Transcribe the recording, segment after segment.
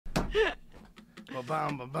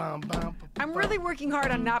I'm really working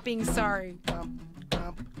hard on not being sorry.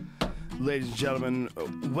 Ladies and gentlemen,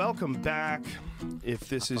 welcome back. If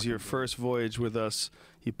this is your first voyage with us,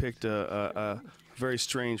 you picked a very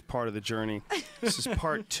strange part of the journey. This is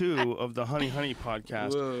part 2 of the Honey Honey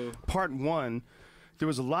podcast. Whoa. Part 1, there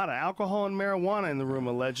was a lot of alcohol and marijuana in the room,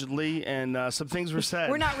 allegedly, and some things were said.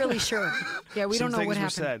 We're not really sure. Yeah, we don't know what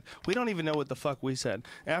happened. Said. We don't even know what the fuck we said.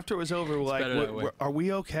 After it was over, we're like, better that way. are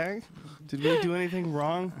we okay? Did we do anything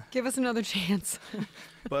wrong? Give us another chance.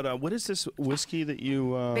 But what is this whiskey that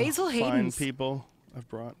you Basil fine Hayden's. people have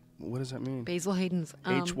brought? What does that mean? Basil Hayden's.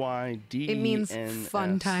 HYDENS. It means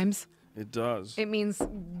fun times. It does. It means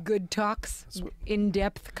good talks,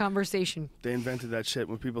 in-depth conversation. They invented that shit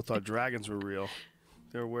when people thought dragons were real.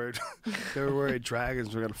 They were worried. They were worried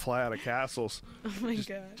dragons were gonna fly out of castles. Oh my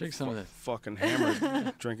god! Drink some of that. Fucking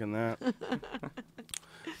hammered drinking that.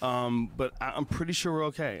 But I'm pretty sure we're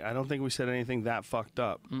okay. I don't think we said anything that fucked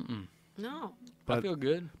up. No. But, I feel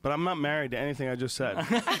good. But I'm not married to anything I just said.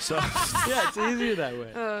 So Yeah, it's easier that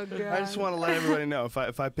way. Oh god! I just want to let everybody know if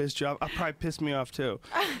I pissed you off, I'll probably piss me off too.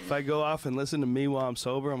 If I go off and listen to me while I'm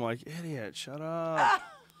sober, I'm like, idiot, shut up.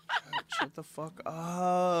 Shut the fuck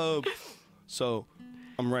up. So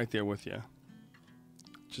I'm right there with you.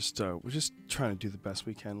 We're just trying to do the best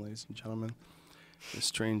we can, ladies and gentlemen. This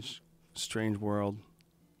strange world.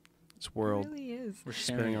 This world It really is. We're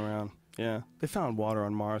spinning sharing. around. Yeah. They found water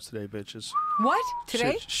on Mars today, bitches. What?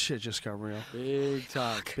 Today? Shit just got real. Big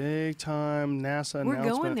talk. Big time NASA We're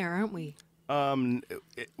announcement. going there, aren't we?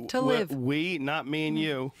 To live. We, not me and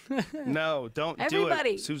you. No, don't do Everybody.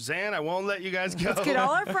 it. Suzanne, I won't let you guys go. Let's get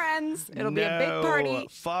all our friends. It'll be a big party.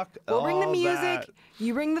 Fuck We'll bring the all music. that.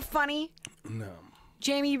 You bring the funny. No.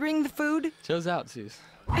 Jamie, you bring the food Show's out, Suze.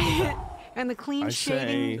 and the clean I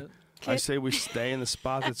shaving. say we stay in the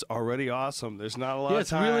spot that's already awesome. There's not a lot Yeah, of it's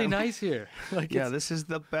time. really nice here. Like, Yeah, it's, this is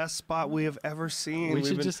the best spot we have ever seen. we We've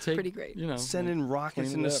should been just take, Pretty great. you know, sending rockets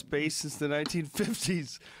clean it into up. space since the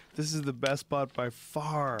 1950s. This is the best spot by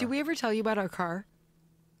far. Did we ever tell you about our car,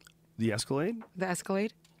 The Escalade? the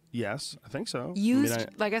Escalade? Yes, I think so. Used, I mean,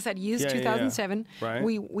 like I said, used Yeah, yeah, yeah. 2007. Right.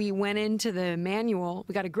 We went into the manual.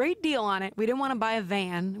 We got a great deal on it. We didn't want to buy a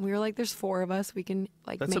van. We were like, "There's 4 of us. We can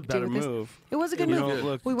like That's make a better do with move. this." It was a good You move. don't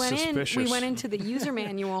look we went suspicious. in. We went into the user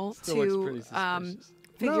manual Still looks to pretty suspicious.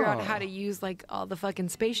 figure out No. how to use like all the fucking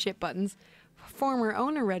spaceship buttons. Former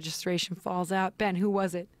owner registration falls out. Ben, who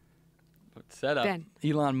was it? Set up. Ben.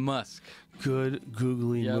 Elon Musk. Good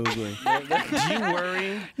googly Yep. moogly. Do you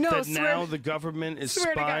worry No, that swear- now the government is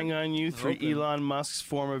swear to God. spying on you through Hoping. Elon Musk's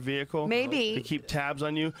former vehicle? Maybe. To keep tabs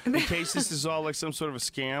on you in case this is all like some sort of a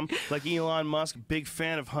scam. Like Elon Musk, big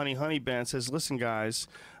fan of Honey Honey Band, says, listen, guys,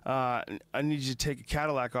 I need you to take a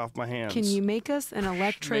Cadillac off my hands. Can you make us an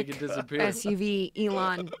electric Make it disappear. SUV,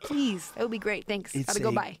 Elon? Please, that would be great. Thanks. It's Gotta go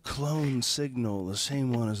a by. clone signal, the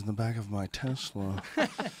same one as in the back of my Tesla.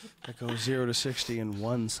 That goes 0 to 60 in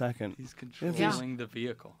 1 second. He's controlling the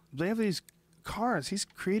vehicle. They have these cars. He's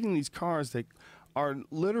creating these cars that are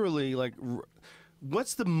literally like.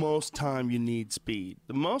 What's the most time you need speed?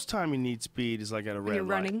 The most time you need speed is like at a red you're light.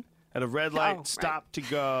 running? At a red light, right. stop to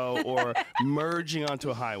go, or merging onto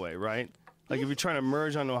a highway, right? Like if you're trying to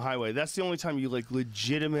merge onto a highway, that's the only time you like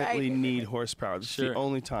legitimately Right. need horsepower. That's the Sure.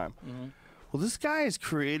 only time. Well, this guy is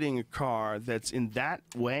creating a car that's in that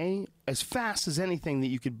way as fast as anything that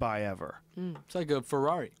you could buy ever. It's like a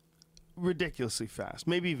Ferrari. Ridiculously fast.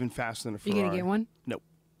 Maybe even faster than a You Ferrari. gonna get one? Nope.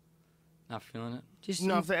 Not feeling it. Just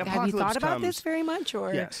No, if the have you apocalypse thought about comes- this very much,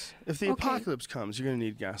 or Yes. If the Okay. apocalypse comes, you're going to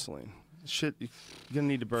need gasoline. Shit, you're going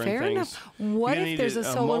to need to burn Fair things. enough. What You're gonna if there's need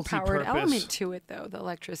a solar powered multi-purpose- element to it, though? The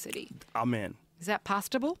electricity I'm in. is that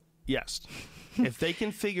possible? Yes. If they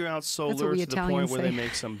can figure out solar what we to the point Italians where say. they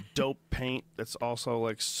make some dope paint that's also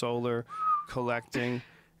like solar collecting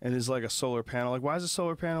and is like a solar panel. Like, why does a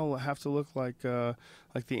solar panel have to look like the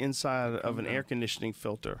inside of an air conditioning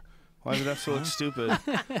filter? Why does it have to look stupid?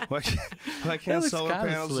 Why can't looks solar kinda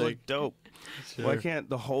panels slick. look dope? Sure. Why can't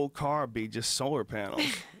the whole car be just solar panels?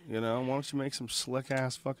 You know, why don't you make some slick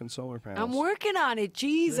ass fucking solar panels? I'm working on it,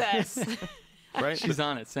 Jesus. right? She's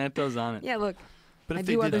on it. Santo's on it. yeah, look, But I if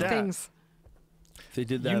they do did other that, things. if they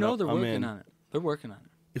did that, You know they're I'm working in. on it. They're working on it.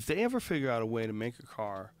 If they ever figure out a way to make a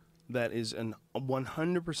car that is a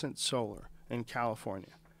 100% solar in California,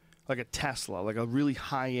 like a Tesla, like a really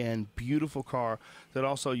high-end, beautiful car that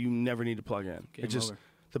also you never need to plug in. Game It just over.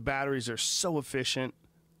 the batteries are so efficient.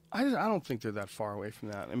 I don't think they're that far away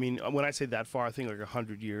from that. I mean, when I say that far, I think like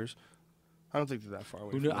 100 years. I don't think they're that far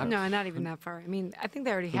away Who from kno- that. No, not even that far. I mean, I think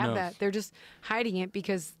they already Who have knows? that. They're just hiding it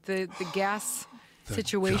because the gas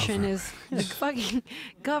situation is the fucking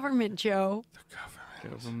government, Joe. The government.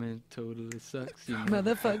 Government totally sucks. You know.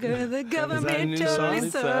 Motherfucker, the government new totally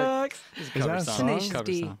song? sucks. It's a Is cover that a song. song? Tenacious Cover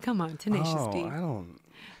D. song. Come on, Tenacious Oh, D. I don't.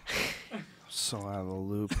 I'm so out of the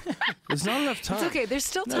loop. There's not enough time. It's okay. There's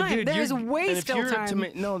still No, time. dude, There's you're- way And if still you're a time.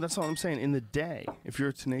 no, that's all I'm saying. In the day, if you're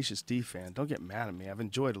a Tenacious D fan, don't get mad at me. I've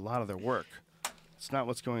enjoyed a lot of their work. It's not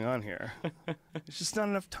what's going on here. It's just not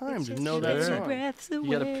enough time to know that Sure. song. Breaths You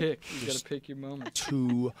gotta away. pick. You gotta pick your moment.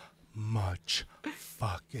 Too much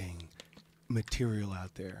fucking material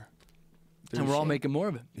out there. And we're all shit. making more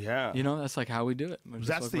of it. Yeah. You know, that's like how we do it. We're just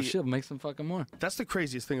That's like, well, the- shit, make some fucking more. That's the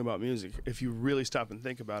craziest thing about music. If you really stop and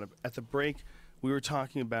think about it, at the break, we were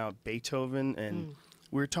talking about Beethoven, and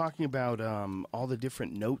we were talking about all the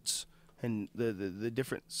different notes and the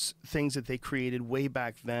different things that they created way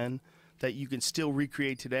back then that you can still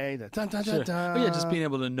recreate today. That dun, dun, Sure. dun, dun. But yeah, just being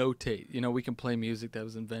able to notate. You know, we can play music that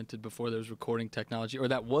was invented before there was recording technology, or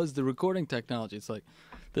that was the recording technology. It's like,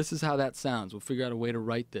 this is how that sounds. We'll figure out a way to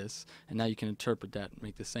write this, and now you can interpret that and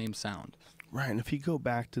make the same sound. Right, and if you go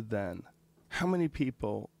back to then, how many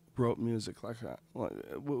people wrote music like that?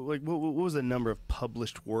 Like, what was the number of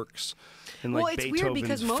published works in like Well, it's weird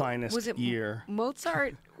because Beethoven's finest was it year?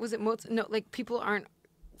 Mozart? Was it Mozart? No, like people aren't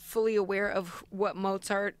fully aware of what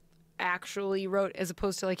Mozart actually wrote, as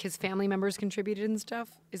opposed to like his family members contributed and stuff.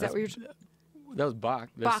 Is that what you're? That was Bach.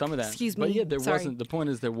 There's Bach, some of that. excuse But me, yeah, there sorry. wasn't. The point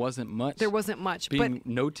is, there wasn't much. There wasn't much, being but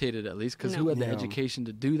notated at least, because No. who had the Yeah. education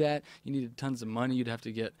to do that? You needed tons of money. You'd have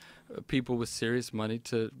to get people with serious money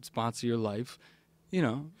to sponsor your life, you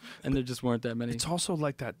know. And there just weren't that many. It's also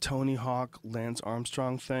like that Tony Hawk, Lance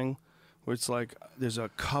Armstrong thing, where it's like there's a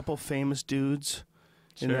couple famous dudes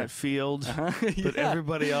in Sure. that field, but Yeah.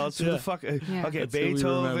 everybody else, who Yeah. the fuck? Yeah. Okay, That's who we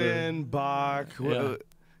remember. Beethoven, Bach. Yeah.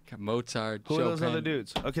 Got Mozart, Who are those Chopin. other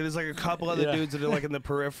dudes? Okay, there's like a couple other Yeah. dudes that are like in the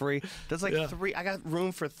periphery. There's like Yeah. three. I got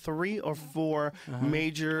room for 3 or 4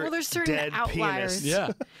 major Well, there's certain dead outliers. pianists. Yeah,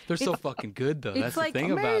 they're so fucking good though. it's That's like the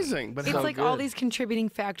thing about it. Amazing, but it's how like all good. these contributing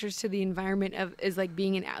factors to the environment of is like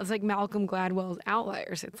being an. It's like Malcolm Gladwell's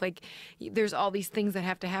Outliers. It's like there's all these things that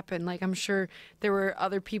have to happen. Like I'm sure there were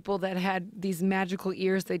other people that had these magical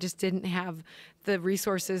ears. They just didn't have the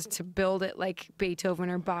resources to build it like Beethoven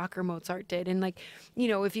or Bach or Mozart did. And like, you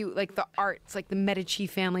know, if you like the arts, like the Medici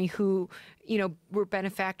family who, you know, were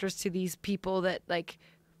benefactors to these people that like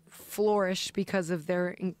flourished because of their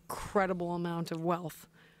incredible amount of wealth.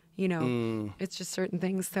 You know, it's just certain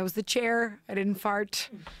things. That was the chair. I didn't fart.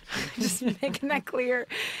 Just making that clear.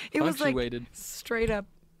 It was like Punctuated. straight up.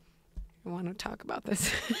 I want to talk about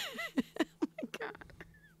this. Oh my God.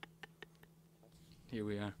 Here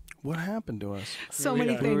we are. What happened to us? So we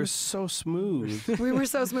many are. We were things. so smooth. We were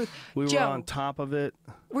so smooth. We were Joe, on top of it.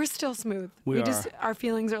 we're still smooth. We just are. our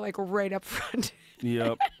feelings are like right up front.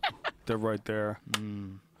 Yep, they're right there.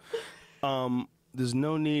 There's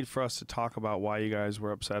no need for us to talk about why you guys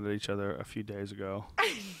were upset at each other a few days ago.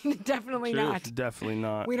 Definitely Truth. not. Definitely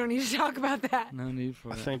not. We don't need to talk about that. No need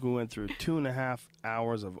for I it. think we went through 2.5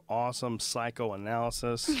 hours of awesome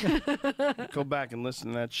psychoanalysis. Go back and listen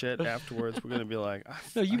to that shit afterwards. We're gonna be like,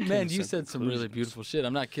 No, you I came man, to you some said some really conclusions. beautiful shit.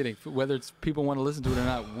 I'm not kidding. Whether it's people want to listen to it or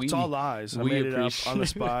not, we It's all lies. I we made it up on the appreciate-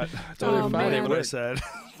 spot. Oh, Totally man. forgot what I Work. said.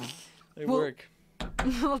 they Well- work.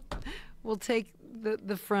 We'll take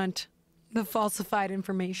the front, the falsified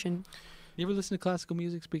information. You ever listen to classical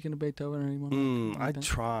music? Speaking of Beethoven or anyone? I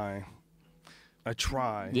try.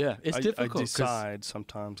 Yeah, it's I difficult 'cause- decide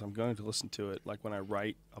sometimes I'm going to listen to it. Like when I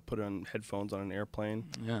write, I'll put on headphones on an airplane.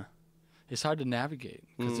 Yeah. It's hard to navigate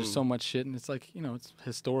because there's so much shit, and it's like, you know, it's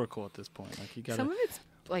historical at this point. Like you got Some to. of it's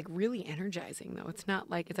like really energizing though. It's not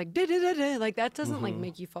like it's like da da da da. Like that doesn't like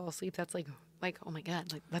make you fall asleep. That's like oh my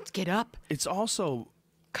God, like let's get up, It's also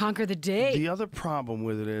conquer the day. the other problem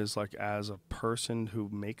with it is like as a person who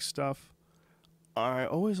makes stuff, I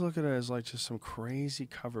always look at it as like just some crazy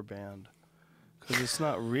cover band. Because it's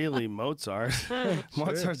not really Mozart.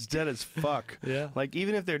 Mozart's dead as fuck. Yeah. Like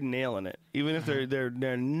even if they're nailing it, even if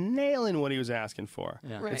they're nailing what he was asking for,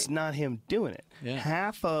 Yeah. Right. it's not him doing it. Yeah.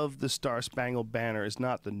 Half of the Star Spangled Banner is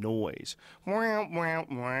not the noise. Wow, wow,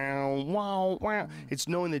 wow, wow, wow. It's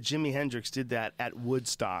knowing that Jimi Hendrix did that at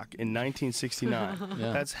Woodstock in 1969.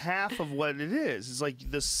 Yeah. That's half of what it is. It's like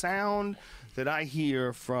the sound that I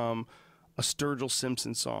hear from a Sturgill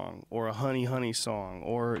Simpson song or a Honey Honey song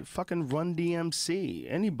or fucking Run DMC,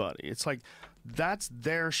 anybody. It's like that's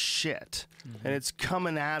their shit and it's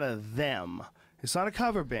coming out of them. It's not a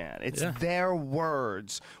cover band. It's Yeah. their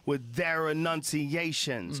words with their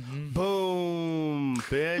enunciations. Boom,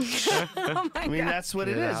 bitch. I mean, that's what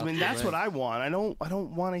it Get is. I out mean, the that's way. what I want. I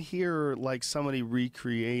don't want to hear like somebody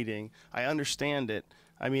recreating. I understand it.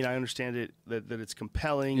 I mean, I understand it that it's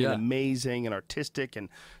compelling Yeah. and amazing and artistic and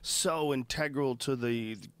so integral to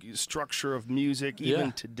the structure of music even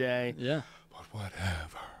Yeah. today. Yeah. But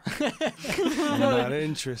whatever. I'm not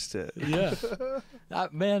interested. Yeah.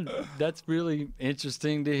 Man, that's really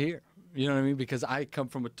interesting to hear. You know what I mean? Because I come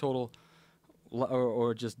from a total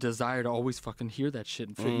or just desire to always fucking hear that shit.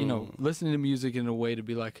 And you know, listening to music in a way to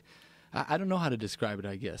be like, I don't know how to describe it,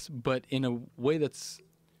 I guess, but in a way that's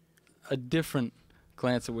a different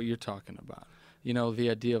glance at what you're talking about. You know, the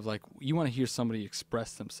idea of like, you want to hear somebody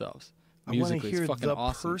express themselves I want to musically. hear It's fucking the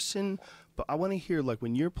awesome. person, but I want to hear, like,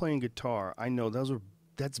 when you're playing guitar, I know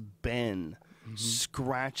that's Ben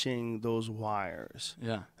scratching those wires.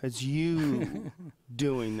 Yeah. It's you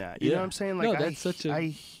doing that. You know Yeah. what I'm saying? No, Like, that's such a- I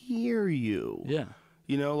hear you. Yeah.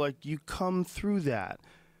 You know, like, you come through that.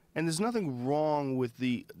 And there's nothing wrong with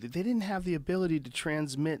they didn't have the ability to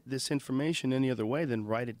transmit this information any other way than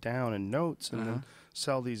write it down in notes and then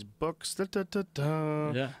sell these books. Da, da, da,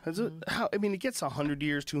 da. Yeah. I mean, it gets 100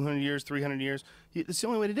 years, 200 years, 300 years. It's the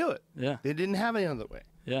only way to do it. Yeah. They didn't have any other way.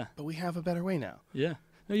 Yeah. But we have a better way now. Yeah.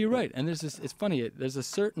 No, you're right. And there's this, it's funny, there's a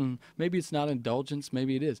certain, maybe it's not indulgence,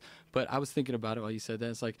 maybe it is. But I was thinking about it while you said that.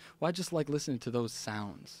 It's like, well, I just like listening to those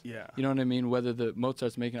sounds. Yeah. You know what I mean? Whether the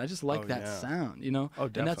Mozart's making, I just like Oh, that yeah. sound, you know? Oh,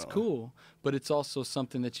 And that's definitely. cool. But it's also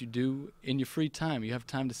something that you do in your free time. You have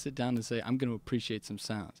time to sit down and say, I'm going to appreciate some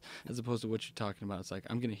sounds. As opposed to what you're talking about. It's like,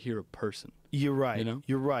 I'm going to hear a person. You're right. You know?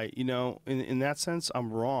 You're right. You know, in that sense,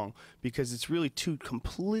 I'm wrong because it's really two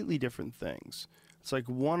completely different things. It's like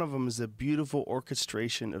one of them is a beautiful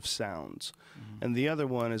orchestration of sounds, and the other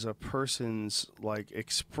one is a person's like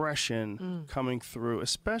expression coming through,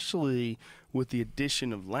 especially with the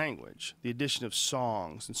addition of language, the addition of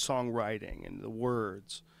songs and songwriting and the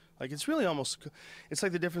words. Like it's really almost, it's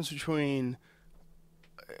like the difference between.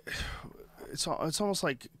 It's almost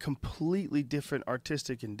like completely different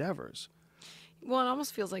artistic endeavors. Well, it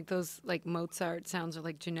almost feels like those like Mozart sounds are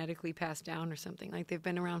like genetically passed down or something. Like they've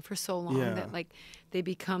been around for so long Yeah. that like they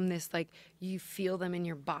become this like you feel them in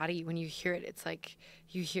your body when you hear it. It's like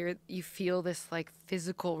you feel this like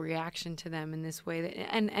physical reaction to them in this way that,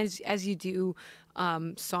 and as you do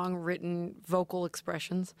song written vocal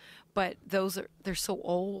expressions, but they're so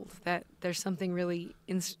old that there's something really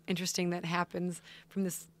interesting that happens from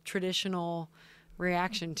this traditional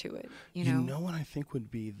reaction to it. You know what I think would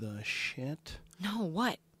be the shit? No,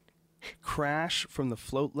 what? Crash from the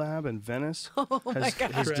Float Lab in Venice has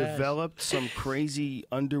Crash. developed some crazy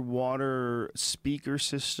underwater speaker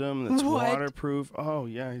system that's What? waterproof. Oh,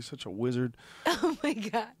 yeah, he's such a wizard. Oh my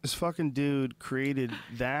God. This fucking dude created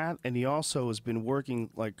that, and he also has been working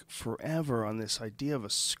like forever on this idea of a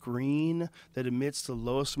screen that emits the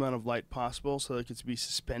lowest amount of light possible so that it can be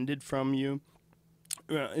suspended from you.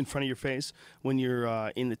 In front of your face when you're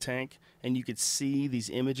in the tank, and you could see these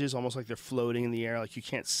images almost like they're floating in the air. Like you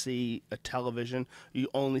can't see a television, you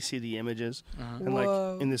only see the images. And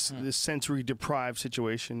Whoa. like in this sensory deprived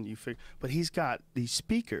situation, but he's got these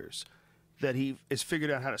speakers that he has figured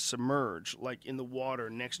out how to submerge, like in the water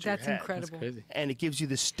next to That's your head. incredible. That's crazy. And it gives you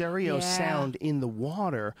the stereo Yeah. sound in the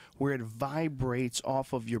water where it vibrates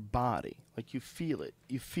off of your body. Like you feel it.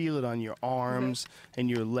 You feel it on your arms and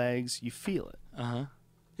your legs. You feel it.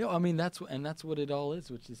 Yeah, I mean that's what it all is,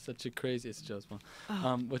 which is such a crazy. It's just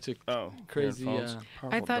one, which a Oh, crazy. earphones. I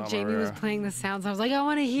Powerful thought Jamie was Damarera. playing the sounds. I was like, I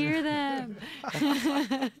want to hear them.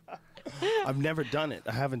 I've never done it.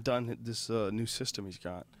 I haven't done this new system he's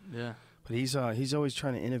got. Yeah, But he's always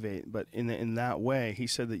trying to innovate. But in that way, he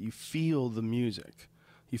said that you feel the music,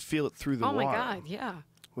 you feel it through the Oh water, my God. Yeah.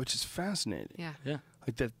 which is fascinating. Yeah. yeah,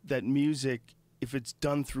 Like that music, if it's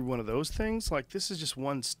done through one of those things, like this is just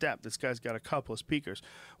one step. This guy's got a couple of speakers.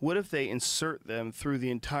 What if they insert them through the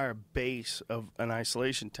entire base of an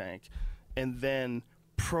isolation tank and then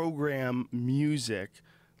program music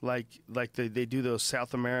like they do those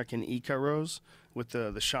South American Icaros with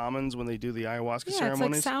the shamans when they do the ayahuasca Yeah, it's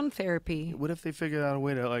ceremonies? like sound therapy. What if they figured out a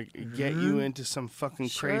way to like get you into some fucking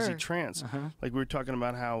crazy Sure. trance? Like we were talking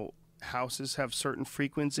about how houses have certain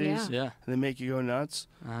frequencies Yeah. yeah. and they make you go nuts.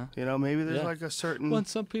 You know, maybe there's Yeah. like a certain. Well, and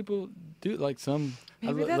some people do like some.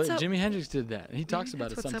 Maybe that's how- Jimi Hendrix did that. And he talks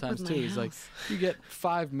about it that's what's up sometimes with too. my He's like, house. you get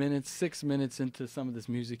 5 minutes, 6 minutes into some of this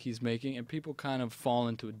music he's making, and people kind of fall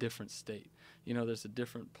into a different state. You know, there's a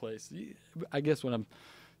different place. I guess what I'm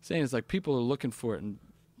saying is like people are looking for it, and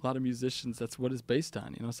a lot of musicians, that's what it's based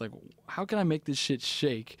on. You know, it's like, how can I make this shit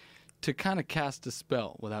shake to kind of cast a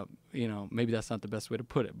spell without, you know, maybe that's not the best way to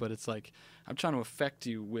put it, but it's like I'm trying to affect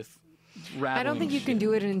you with rattling. I don't think you can shit.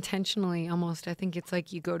 do it intentionally. Almost, I think it's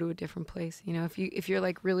like you go to a different place. You know, if you're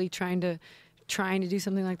like really trying to do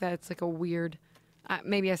something like that, it's like a weird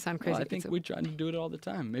maybe I sound crazy. Well, I think we're trying to do it all the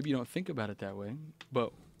time. Maybe you don't think about it that way,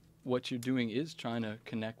 but what you're doing is trying to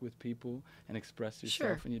connect with people and express yourself,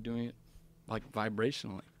 Sure. and you're doing it like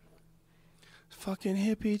vibrationally. Fucking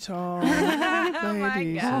hippie talk, Oh my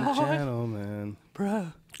ladies and God. gentlemen.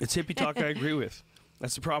 Bruh. It's hippie talk I agree with.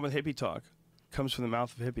 That's the problem with hippie talk. Comes from the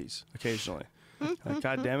mouth of hippies occasionally. Like,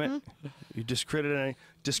 God damn it. You're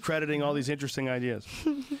discrediting all these interesting ideas.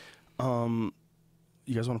 You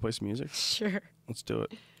guys want to play some music? Sure. Let's do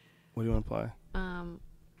it. What do you want to play? You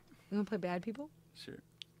want to play Bad People? Sure.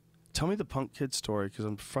 Tell me the Punk Kid story, because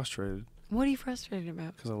I'm frustrated, What are you frustrated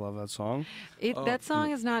about? because I love that song. That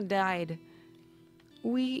song has not died.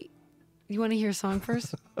 You want to hear a song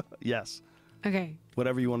first? Yes. Okay.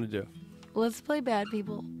 Whatever you want to do. Let's play Bad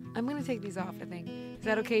People. I'm going to take these off, I think. Is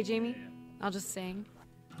that okay, Jamie? I'll just sing.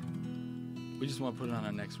 We just want to put it on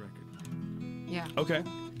our next record. Yeah. Okay.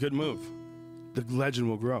 Good move. The legend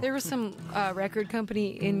will grow. There was some record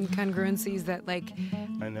company incongruencies that, like, I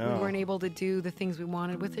we know. weren't able to do the things we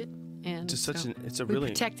wanted with it. And Just so such an, it's a we really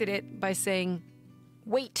protected it by saying,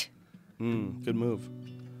 wait. good move.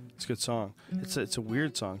 It's a good song. It's a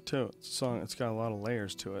weird song too. It's a song. It's got a lot of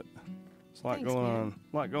layers to it. There's a lot Thanks, going man. on.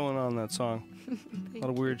 A lot going on in that song. A lot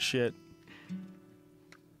of weird shit.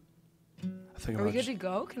 I think Are I'm we about good to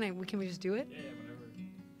go? Can we just do it? Yeah,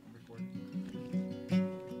 whenever.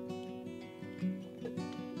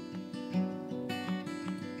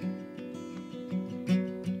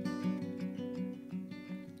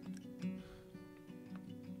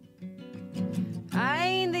 I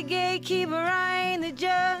ain't the gatekeeper, I ain't the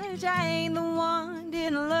judge, I ain't the one,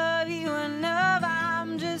 didn't love you enough.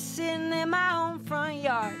 I'm just sitting in my own front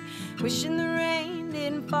yard, wishing the rain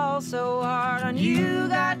didn't fall so hard on you.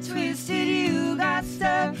 Got twisted, you got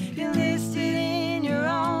stuck, you listed in your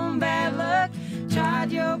own bad luck.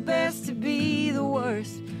 Tried your best to be the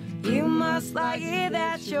worst, you must like it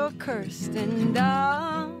that you're cursed. And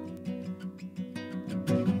don't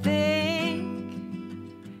think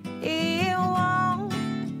it won't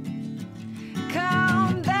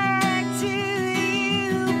come back to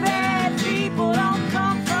you. Bad people don't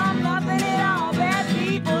come from nothing at all. Bad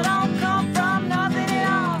people don't come from nothing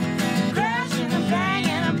at all. Crashing and banging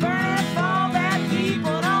and burning and fall. Bad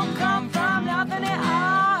people don't come from nothing at all.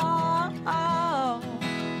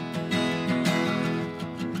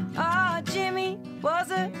 Oh, Jimmy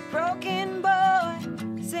was a broken boy,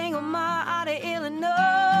 single mom out of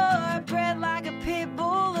Illinois, bred like a pit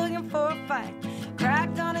bull looking for a fight.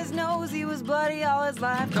 Cracked on his nose, he was bloody all his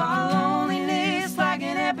life. Caught loneliness like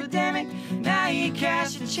an epidemic. Now he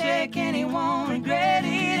cash a check and he won't regret it.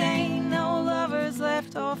 Ain't no lovers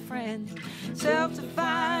left or friends.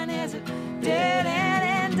 Self-defined as a dead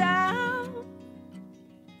end, and I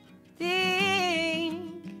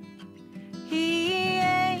think he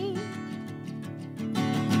ain't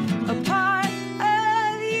a part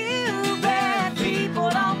of you. Bad people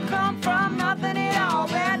don't come from nothing at all.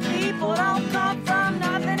 Bad people don't come from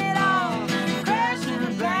nothing at all. Crashing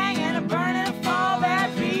and banging and burning and fall.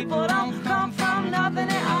 Bad people don't come from nothing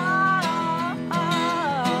at all.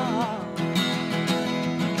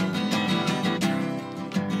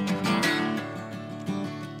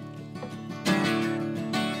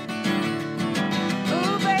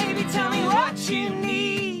 Ooh, baby, tell me what you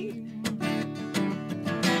need.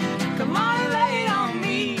 Come on and lay it on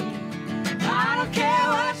me. I don't care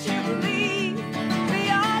what you believe. We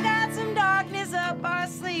all got some darkness up our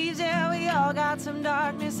sleeves. Yeah, we all got some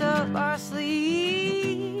darkness up our sleeves.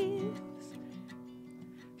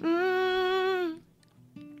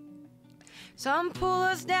 Some pull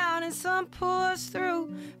us down and some pull us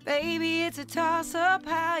through. Baby, it's a toss-up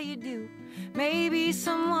how you do. Maybe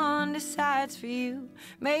someone decides for you.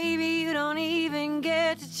 Maybe you don't even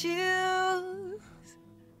get to choose.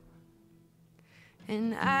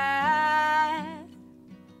 And I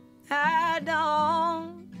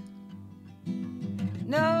don't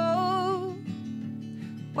know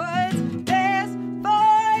what's best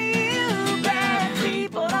for you. Bad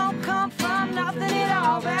people don't come from nothing at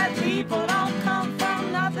all. Bad people don't come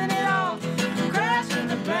from nothing at all. Crashing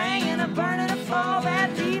and banging and burning and fall.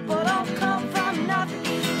 Bad people don't come from nothing.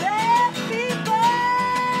 Bad people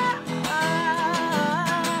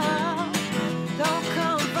don't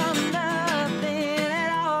come from nothing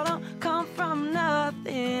at all. Don't come from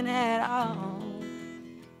nothing at all.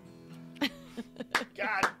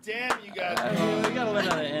 God damn, you guys. We gotta let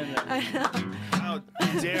that end. How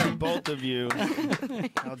dare both of you.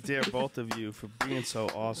 How dare both of you for being so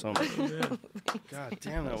awesome. God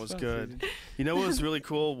damn, that was good. You know what was really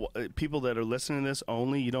cool? People that are listening to this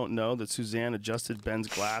only, you don't know that Suzanne adjusted Ben's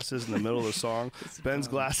glasses in the middle of the song. Ben's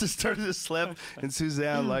glasses started to slip, and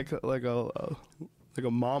Suzanne, like a like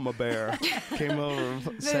a mama bear came over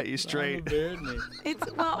and set you straight.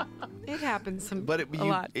 It happens But a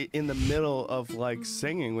lot. in the middle of like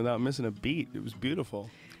singing without missing a beat, it was beautiful.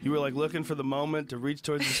 You were like looking for the moment to reach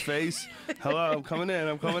towards his face. Hello, I'm coming in.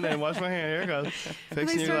 Wash my hand. Here it goes. And Fixing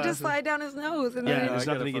they your start to glasses. slide down his nose. And Yeah, then there's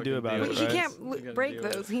nothing he can do about it. he Right? can't gotta break deal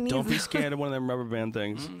with those. He needs Don't be scared of one of them rubber band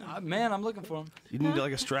things. Man, I'm looking for him. You need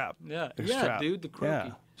like a strap. Yeah, A yeah, strap. dude, the croaky.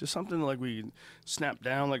 Yeah, just something like we snap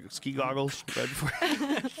down like ski goggles right before.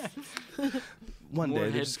 One More day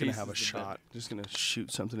they're just gonna headpieces, have a the shot. Just gonna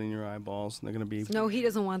shoot something in your eyeballs, and they're gonna be. No, he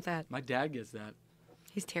doesn't want that. My dad gets that.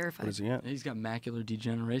 He's terrified. What is he at? He's got macular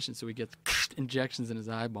degeneration, so he gets injections in his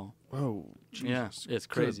eyeball. Oh, Jesus. Yeah, it's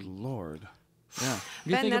crazy. Good Lord. Yeah,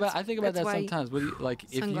 you Ben, think about. that's- I think about that's that why sometimes. What do you, like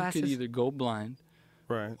if you sunglasses. could either go blind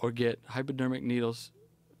Right. or get hypodermic needles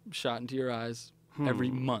shot into your eyes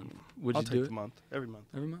every month, would I'll you take do the it month. Every month.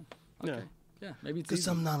 every month? Yeah. Okay. Yeah, maybe it's Because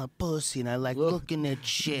easy. I'm not a pussy and I like Look. looking at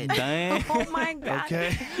shit. Dang. Oh my God.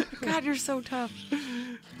 Okay. God, you're so tough.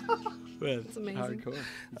 That's amazing. Hardcore.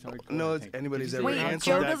 He's hardcore, No, I it's think. anybody's Did ever you say Wait, answered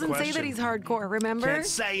Joe that doesn't say that question. he's hardcore, remember? Can't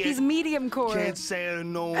say it. He's medium core. Can't say it to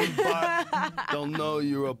no one, but they'll know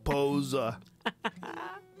you're a poser.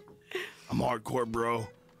 I'm hardcore, bro.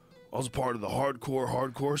 I was part of the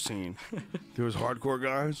hardcore scene. There was hardcore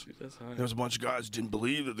guys. That's hard. There was a bunch of guys who didn't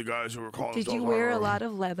believe that the guys who were calling Did themselves you wear a hardcore- lot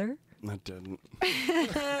of leather? I didn't.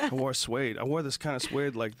 I wore suede. I wore this kind of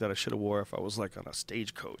suede like that I should have wore if I was like on a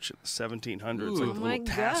stagecoach in the 1700s. Ooh. Like Oh the my little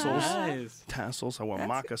tassels. God. Nice. Tassels. I wore That's-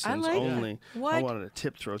 moccasins I like only. that. What? I wanted a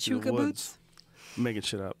tip throw through the Chuka woods. boots? Making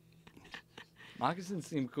shit up. Moccasins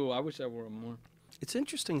seem cool. I wish I wore them more. It's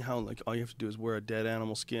interesting how like all you have to do is wear a dead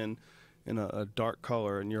animal skin in a dark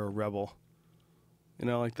color and you're a rebel. You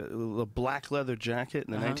know, like the black leather jacket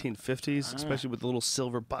in the 1950s, especially with the little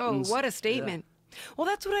silver Oh, buttons. what a statement. Well,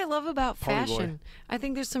 that's what I love about Party boy. fashion. I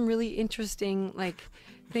think there's some really interesting like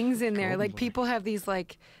things in there. Like people have these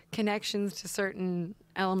like connections to certain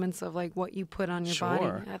elements of like what you put on your Sure.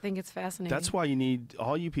 body. I think it's fascinating. That's why you need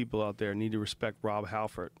all you people out there need to respect Rob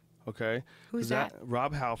Halford. Okay, Who's 'Cause that?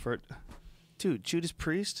 Rob Halford, dude, Judas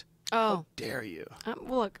Priest. Oh, Dare you?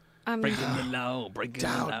 well, look, I mean, the law, breaking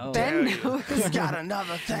Down, the law. Ben dare you? knows. You got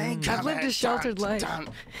another thing I've coming. lived a sheltered Dun, life. dun.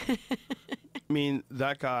 I mean,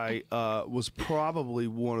 that guy was probably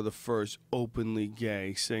one of the first openly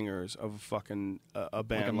gay singers of a fucking a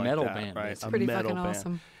band a like metal that, band, right? basically. A pretty metal fucking band.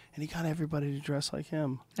 awesome. And he got everybody to dress like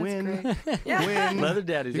him. That's Win. great. Yeah. Win. Leather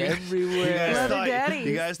daddies You guys- everywhere. You guys, Leather thought, daddies.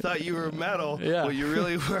 you guys thought you were metal, Yeah. but you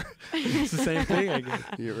really were. It's the same thing, I guess.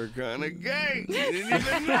 You were kind of gay. You didn't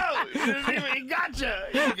even know. He gotcha.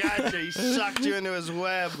 He gotcha. He sucked you into his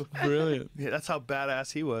web. Brilliant. Yeah, that's how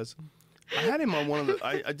badass he was. I had him on one of the.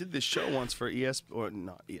 I did this show once for or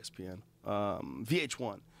not ESPN,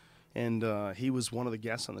 VH1, and he was one of the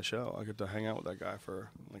guests on the show. I got to hang out with that guy for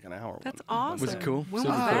like an hour. That's one awesome. Was it cool? When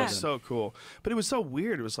Super was cool. it that? was so cool, but it was so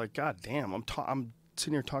weird. It was like, God damn, I'm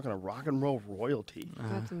sitting here talking to rock and roll royalty.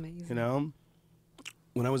 That's amazing. You know,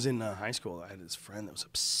 when I was in high school, I had this friend that was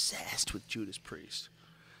obsessed with Judas Priest.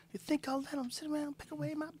 You think I'll let him sit around and pick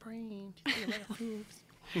away my brain?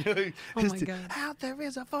 You know, Oh my God. Out there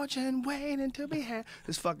is a fortune waiting to be had.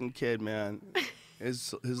 This fucking kid, man,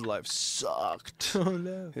 his life sucked. Oh,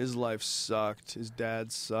 no. His life sucked. His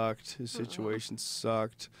dad sucked. His situation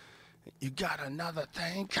sucked. You got another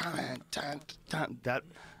thing coming. Dun, dun.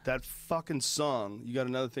 That fucking song, You Got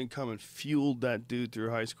Another Thing Coming, fueled that dude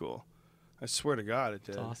through high school. I swear to God it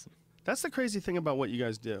did. It's awesome. That's the crazy thing about what you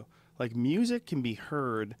guys do. Like music can be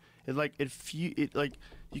heard.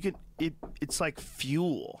 It's like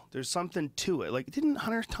fuel. There's something to it. Like didn't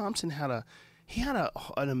Hunter Thompson had an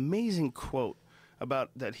amazing quote about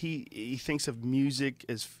that he thinks of music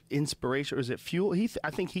as inspiration, or is it fuel? I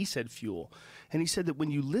think he said fuel, and he said that when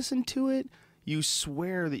you listen to it, you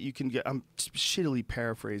swear that you can get. I'm shittily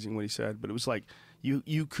paraphrasing what he said, but it was like you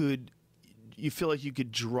feel like you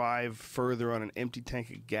could drive further on an empty tank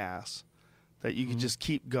of gas, that you could just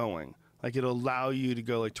keep going. Like it'll allow you to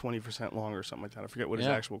go like 20% longer or something like that. I forget what his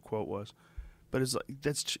Yeah. actual quote was, but it's like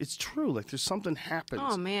it's true. Like there's something happens.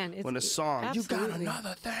 Oh, man, it's- when a song, you got absolutely.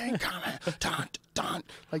 another thing coming, dun, dun.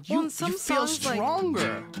 Like Well, you and some feel songs, like-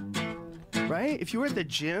 stronger, right? If you were at the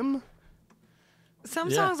gym, Some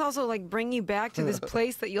Yeah. songs also like bring you back to this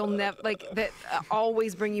place that you'll never like that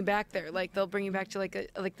always bring you back there. Like they'll bring you back to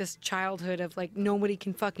like this childhood of like nobody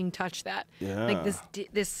can fucking touch that. Like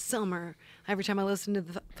this summer, every time I listen to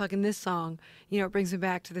fucking this song, you know, it brings me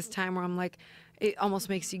back to this time where I'm like, it almost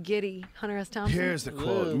makes you giddy. Hunter S. Thompson. here's the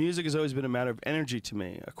quote. Whoa. Music has always been a matter of energy to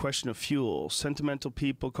me, a question of fuel. Sentimental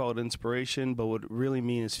people call it inspiration, but what it really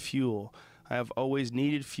mean is fuel. I have always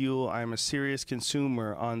needed fuel. I am a serious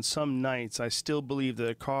consumer. On some nights, I still believe that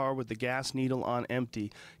a car with the gas needle on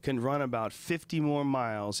empty can run about 50 more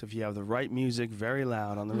miles if you have the right music very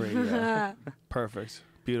loud on the radio. Perfect.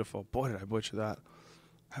 Beautiful. Boy, did I butcher that.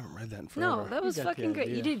 I haven't read that in forever. No, that was got the fucking great.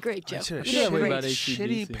 idea. You did great, Joe. I did a You Yeah, did what great. about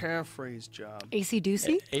shitty AC/DC? paraphrase job. AC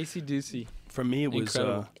Doocy? AC Doocy. For me, it was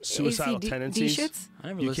Incredible. Suicidal Tendencies. D-shits? I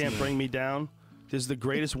never You listened Can't to Bring Me Down. This is the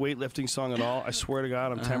greatest weightlifting song at all. I swear to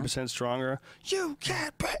God, I'm 10% stronger. You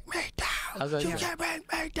can't bring me down. How's that You go? can't bring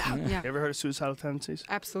me down. Yeah. You ever heard of Suicidal Tendencies?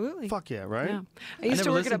 Absolutely. Fuck yeah, right? Yeah. I used to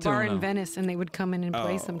never work at a listened to bar him, in though. Venice, and they would come in and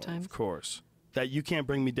play Oh, sometimes. Of course. That You Can't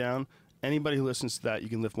Bring Me Down. Anybody who listens to that, you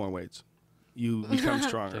can lift more weights. You become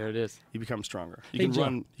stronger. There it is. You become stronger. You Hey, can Joe.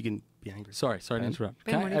 run. You can be angry. Sorry to Ben? interrupt.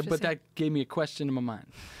 Ben, what did you But say? that gave me a question in my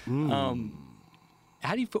mind.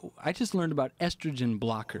 How do you feel? I just learned about estrogen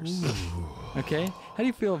blockers. Okay, how do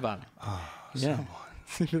you feel about it? Yeah.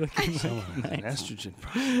 An estrogen.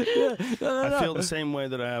 I feel the same way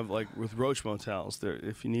that I have like with Roach Motels. There,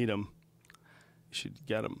 if you need them, you should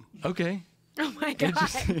get them. Okay. Oh my God.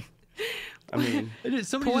 Interesting. I mean,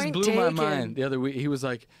 Somebody Point just blew my taken. mind the other week. He was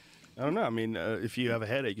like, I don't know. I mean, if you have a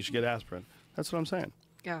headache, you should get aspirin. That's what I'm saying.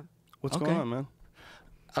 Yeah. What's Okay. going on, man?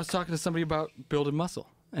 I was talking to somebody about building muscle,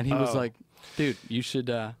 and he was Oh. like, dude, you should.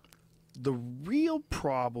 The real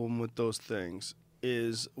problem with those things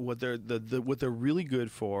is what they're what they're really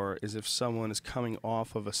good for is if someone is coming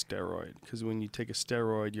off of a steroid, because when you take a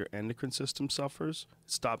steroid, your endocrine system suffers,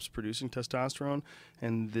 it stops producing testosterone,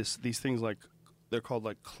 and these things like they're called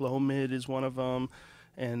like Clomid is one of them,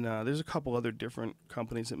 and there's a couple other different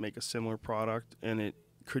companies that make a similar product, and it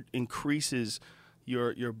increases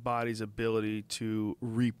your body's ability to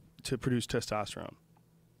produce testosterone.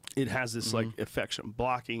 It has this like affection,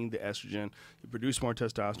 blocking the estrogen. You produce more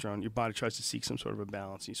testosterone. Your body tries to seek some sort of a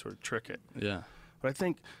balance, and you sort of trick it. Yeah. But I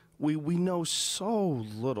think we know so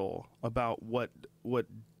little about what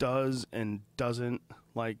does and doesn't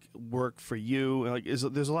like work for you. Like, there's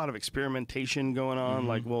a lot of experimentation going on.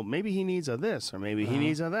 Like, well, maybe he needs a this, or maybe he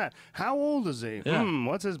needs a that. How old is he? Yeah.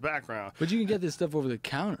 What's his background? But you can get this stuff over the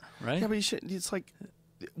counter, right? Yeah, but you should. It's like,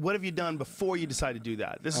 what have you done before you decide to do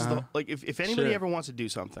that? This is the like if anybody Sure. ever wants to do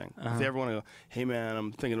something, if they ever want to go, hey man,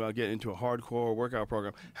 I'm thinking about getting into a hardcore workout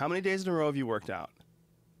program. How many days in a row have you worked out?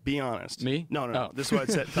 Be honest. Me? No. Oh. This is what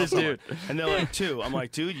I said. Tell This someone. dude. And they're like 2. I'm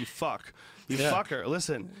like, dude, you fuck. You Yeah. fucker.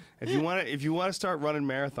 Listen, if you want to start running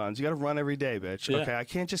marathons, you got to run every day, bitch. Yeah. Okay, I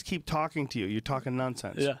can't just keep talking to you. You're talking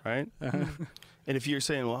nonsense, Yeah. right? And if you're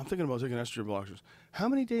saying, well, I'm thinking about taking estrogen blockers, how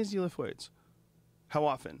many days do you lift weights? How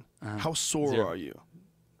often? How sore 0. are you?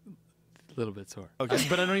 A little bit sore. Okay,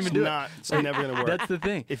 But I don't even do it. It's never gonna work. That's the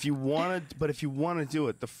thing. If you want to do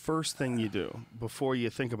it, the first thing you do before you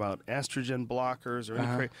think about estrogen blockers or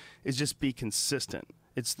any is just be consistent.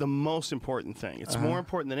 It's the most important thing. It's more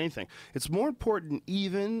important than anything. It's more important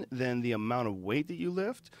even than the amount of weight that you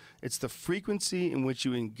lift. It's the frequency in which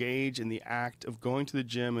you engage in the act of going to the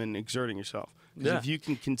gym and exerting yourself. Because Yeah. if you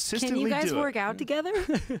can Can consistently you guys do work it, out together?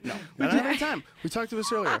 no, not every time. We talked about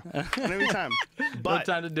this earlier. Not every time. No But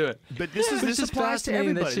time to do it. but this It's just applies to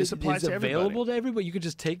fascinating that everybody. This shit applies is to everybody. available to everybody. You could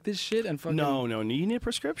just take this shit and fucking. No, you need a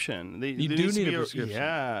prescription. You there do needs to need a be prescription.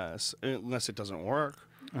 Yes, unless it doesn't work.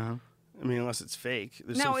 I mean, unless it's fake.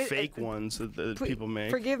 There's No, some fake ones that people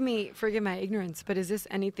make. Forgive my ignorance, but is this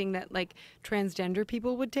anything that like transgender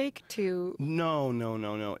people would take to? No.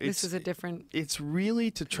 This is a different. It's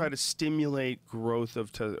really to try to stimulate growth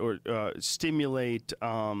of stimulate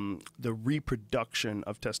the reproduction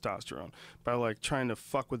of testosterone by like trying to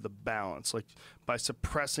fuck with the balance, like by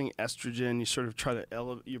suppressing estrogen. You sort of try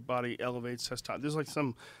to your body elevates testosterone. There's like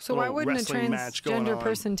some So why little wouldn't a wrestling match going transgender on.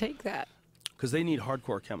 person take that? Because they need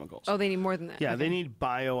hardcore chemicals. Oh, they need more than that. Yeah, Okay. they need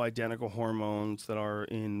bio-identical hormones that are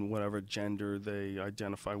in whatever gender they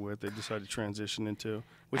identify with, they decide to transition into,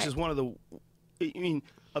 which is one of the, I mean,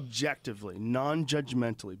 objectively,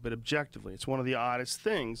 non-judgmentally, but objectively, it's one of the oddest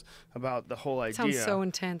things about the whole idea. Sounds so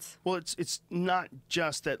intense. Well, it's not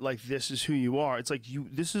just that, like, this is who you are. It's like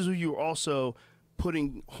this is who you're also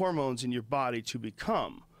putting hormones in your body to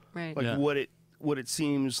become. Right. Like Yeah. what it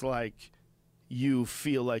seems like you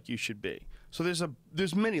feel like you should be. So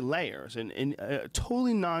there's many layers in a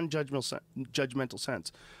totally non-judgmental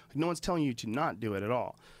sense. Like, no one's telling you to not do it at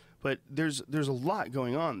all, but there's a lot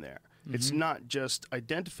going on there. It's not just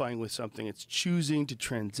identifying with something; it's choosing to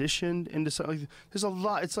transition into something. There's a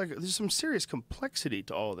lot. It's like there's some serious complexity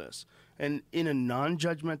to all this, and in a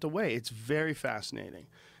non-judgmental way, it's very fascinating.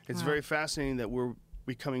 It's very fascinating that we're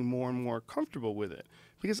becoming more and more comfortable with it,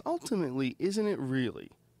 because ultimately, isn't it really?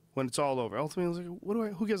 When it's all over, ultimately, it's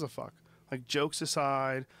like, who gives a fuck? Like jokes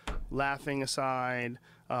aside, laughing aside,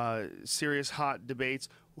 serious hot debates.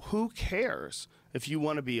 Who cares if you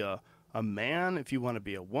want to be a man, if you want to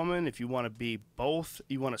be a woman, if you want to be both,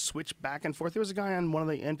 you want to switch back and forth. There was a guy on one of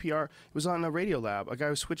the NPR, it was on a Radio Lab, a guy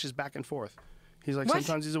who switches back and forth. He's like, What?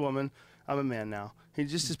 sometimes he's a woman, I'm a man now. He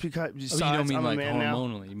just decides, Oh, you don't mean I'm like a man now.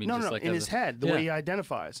 hormonally. You mean No, just no, like in as his a- head, the Yeah. way he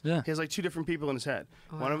identifies. Yeah. He has like two different people in his head.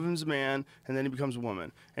 One of them's a man, and then he becomes a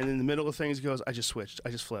woman. And in the middle of things, he goes, I just switched. I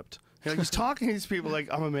just flipped. He's talking to these people like,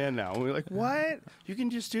 I'm a man now. And we're like, what? You can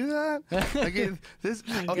just do that? Like, this,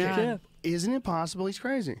 okay, God. isn't it possible he's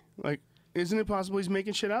crazy? Like, isn't it possible he's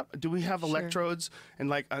making shit up? Do we have electrodes? And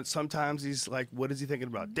like, sometimes he's like, what is he thinking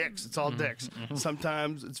about? Dicks. It's all dicks.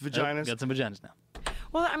 Sometimes it's Yep, vaginas. got some vaginas now.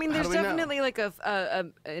 Well, I mean, How there's do we know? definitely like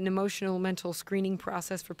an emotional mental screening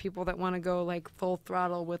process for people that want to go like full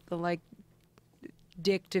throttle with the like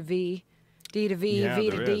dick to V, D to V, Yeah, V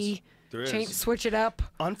there to is. D, There change, is. switch it up.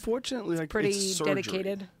 Unfortunately, like pretty it's surgery.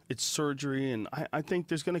 dedicated. It's surgery, and I think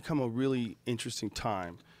there's going to come a really interesting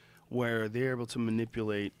time where they're able to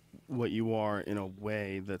manipulate what you are in a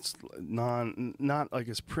way that's not like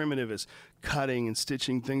as primitive as cutting and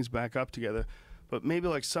stitching things back up together, but maybe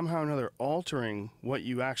like somehow or another altering what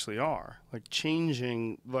you actually are, like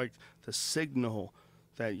changing like the signal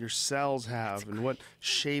that your cells have and what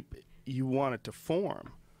shape you want it to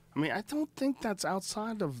form. I mean, I don't think that's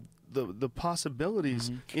outside of the possibilities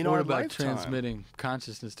in Or our about lifetime. transmitting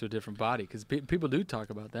consciousness to a different body, because people do talk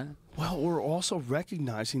about that. Well, we're also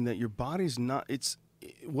recognizing that your body's not, it's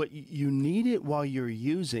what you need it while you're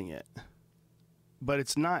using it, but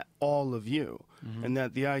it's not all of you. And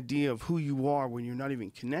that the idea of who you are when you're not even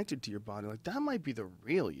connected to your body, like that might be the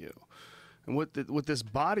real you. And what this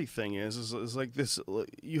body thing is like this,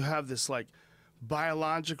 you have this like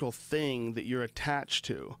biological thing that you're attached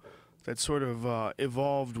to that sort of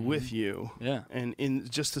evolved with you. Yeah. And in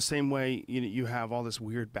just the same way, you have all this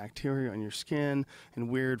weird bacteria on your skin and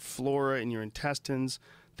weird flora in your intestines.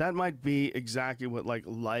 That might be exactly what like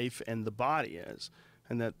life and the body is,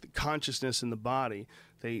 and that the consciousness and the body,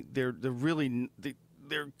 they're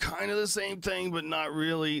kind of the same thing, but not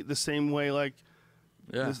really the same way. Like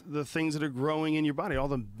Yeah. the things that are growing in your body, all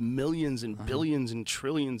the millions and billions and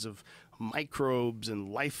trillions of microbes and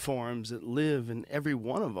life forms that live in every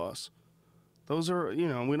one of us. Those are,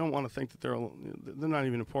 we don't want to think that they're not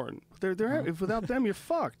even important. They're if without them, you're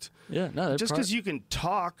fucked. Yeah. No, they're Just part- because you can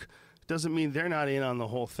talk doesn't mean they're not in on the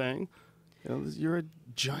whole thing. You're a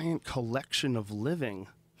giant collection of living.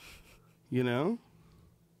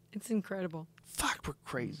 It's incredible. Fuck, we're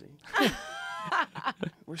crazy.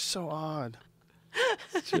 We're so odd.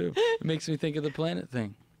 It's true. It makes me think of the planet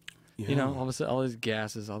thing. You know, all of a sudden, all these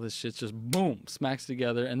gases, all this shit just boom, smacks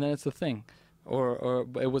together, and then it's a thing. Or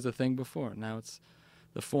it was a thing before. Now it's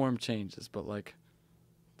the form changes, but like,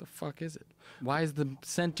 the fuck is it? Why is the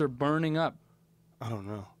center burning up? I don't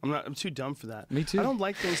know. I'm too dumb for that. Me too. I don't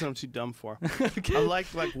like things that I'm too dumb for. I like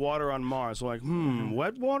water on Mars. Like,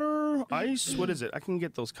 wet water, ice, what is it? I can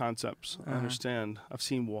get those concepts. I understand. I've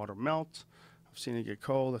seen water melt. I've seen it get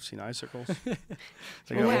cold. I've seen icicles.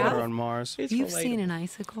 They got Wow. water on Mars. It's You've relatable. seen an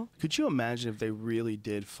icicle? Could you imagine if they really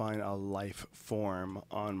did find a life form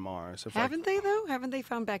on Mars? If, Haven't they though? Haven't they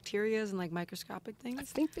found bacterias and like microscopic I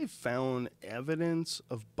things? think they found evidence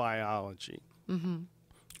of biology.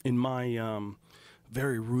 In my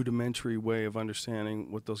very rudimentary way of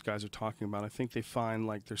understanding what those guys are talking about, I think they find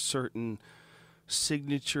like there's certain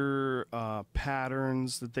signature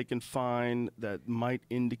patterns that they can find that might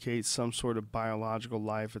indicate some sort of biological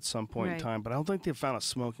life at some point in Right. time. But I don't think they found a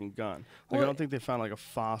smoking gun. Like, I Well- don't think they found like a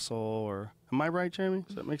fossil or. Am I right, Jamie?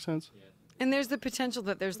 Does that make sense? And there's the potential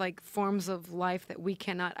that there's like forms of life that we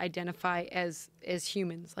cannot identify as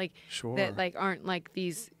humans, like Sure. that like aren't like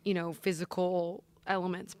these physical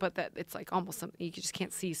elements, but that it's like almost something you just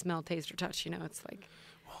can't see, smell, taste, or touch. It's like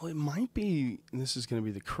Well, it might be, and this is going to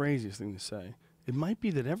be the craziest thing to say, it might be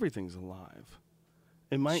that everything's alive.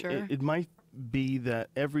 It might Sure. it might be that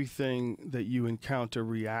everything that you encounter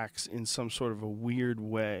reacts in some sort of a weird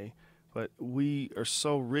way, but we are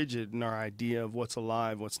so rigid in our idea of what's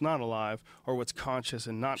alive, what's not alive, or what's conscious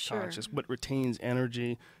and not Sure. conscious, what retains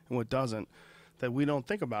energy and what doesn't, that we don't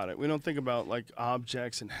think about it. We don't think about like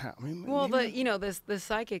objects and how. I mean, well, maybe- the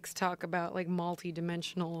psychics talk about like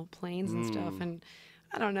multi-dimensional planes and stuff, Mm. and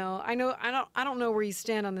I don't know. I don't know where you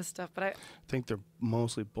stand on this stuff, but I think they're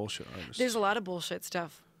mostly bullshit artists. there's a lot of bullshit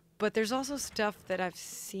stuff, but there's also stuff that I've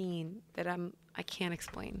seen that I can't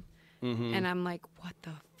explain, Mm-hmm. and I'm like, what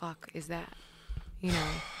the fuck is that?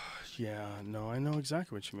 Yeah, no, I know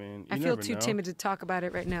exactly what you mean. I You feel never too know. timid to talk about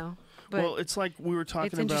it right now, but Well, it's like we were it's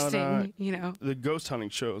talking about interesting, the ghost hunting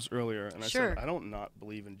shows earlier, and Sure. I said I don't not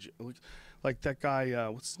believe in. Like that guy,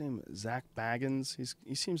 what's his name? Zach Baggins.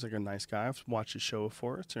 He seems like a nice guy. I've watched his show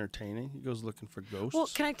before. It's entertaining. He goes looking for ghosts. Well,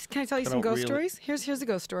 can I tell you I some don't ghost really- stories? Here's a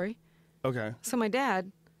ghost story. Okay. So my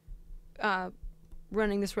dad,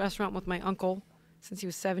 running this restaurant with my uncle since he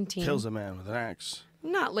was 17. Kills a man with an axe.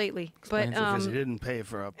 Not lately, but Because he didn't pay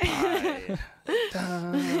for a pie.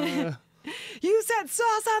 Da. you said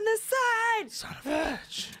sauce on the side. Son of a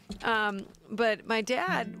bitch. But my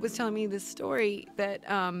dad was telling me this story that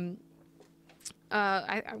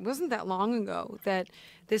I wasn't that long ago that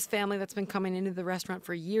this family that's been coming into the restaurant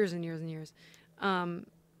for years and years and years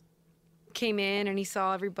came in and he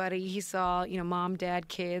saw everybody. He saw, mom, dad,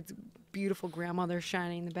 kids, beautiful grandmother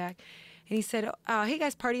shining in the back. And he said, hey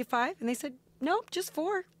guys, party of 5? And they said, nope, just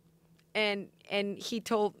 4. And he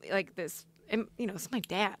told like this, and it's my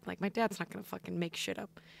dad. Like my dad's not going to fucking make shit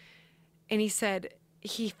up. And he said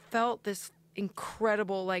he felt this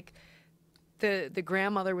incredible, like the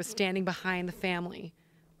grandmother was standing behind the family,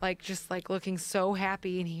 like just like looking so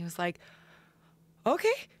happy. And he was like,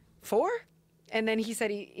 okay, 4. And then he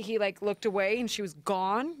said he like looked away and she was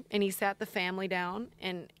gone and he sat the family down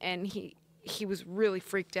and he was really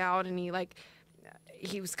freaked out and he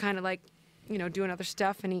was kind of like, doing other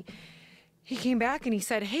stuff. And he came back and he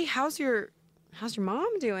said, hey, how's your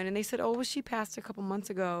mom doing? And they said, oh, well, she passed a couple months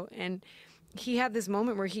ago. And he had this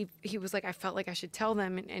moment where he was like, I felt like I should tell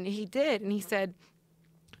them. And he did. And he said,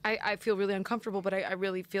 I feel really uncomfortable, but I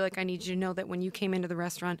really feel like I need you to know that when you came into the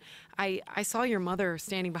restaurant, I saw your mother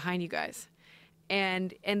standing behind you guys.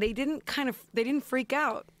 And they didn't freak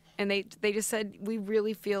out. And they just said, we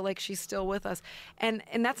really feel like she's still with us. And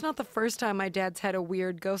that's not the first time my dad's had a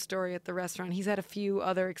weird ghost story at the restaurant. He's had a few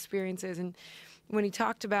other experiences. And when he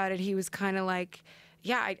talked about it, he was kind of like,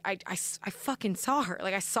 yeah, I fucking saw her.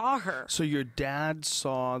 Like, I saw her. So your dad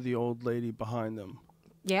saw the old lady behind them.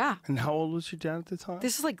 Yeah. And how old was your dad at the time?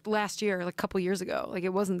 This is like last year, like a couple years ago. Like,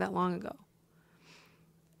 it wasn't that long ago.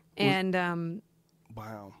 And,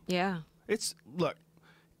 Wow. yeah. Look,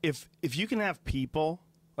 if you can have people,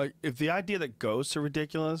 like if the idea that ghosts are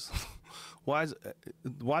ridiculous, why is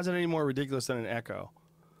it any more ridiculous than an echo?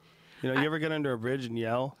 You ever get under a bridge and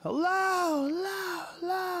yell, hello, hello,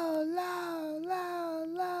 hello, hello,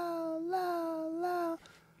 hello, hello, hello.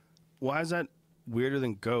 Why is that weirder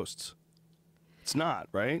than ghosts? It's not,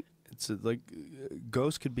 right? It's like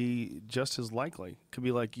ghosts could be just as likely. Could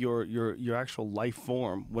be like your actual life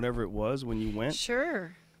form, whatever it was when you went.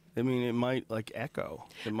 Sure. I mean, it might like echo.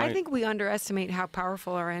 I think we underestimate how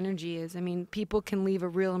powerful our energy is. I mean, people can leave a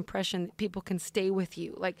real impression. People can stay with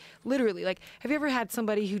you. Like, literally. Like, have you ever had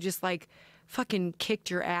somebody who just, like, fucking kicked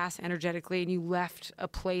your ass energetically and you left a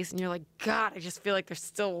place and you're like, God, I just feel like they're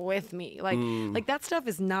still with me. Like that stuff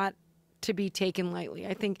is not to be taken lightly.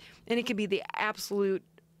 I think, and it could be the absolute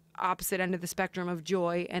opposite end of the spectrum of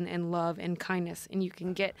joy and love and kindness. And you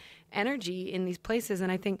can get energy in these places.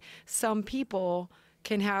 And I think some people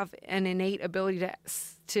can have an innate ability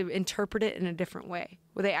to interpret it in a different way,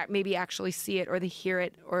 where they maybe actually see it or they hear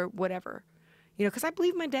it or whatever, because I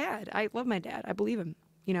believe my dad. I love my dad. I believe him,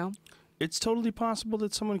 It's totally possible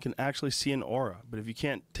that someone can actually see an aura, but if you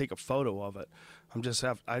can't take a photo of it, I just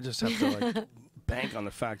have to like bank on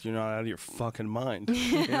the fact you're not out of your fucking mind. Dude,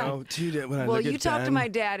 when I Well, look you at talk Ben, to my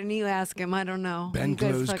dad and you ask him. I don't know. Ben You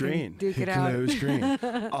guys glows fucking green. Duke He it out. glows green.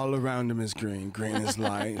 All around him is green. Green is There's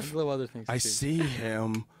life. little other things. I too. see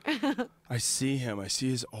him. I see him. I see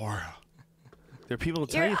his aura. There are people who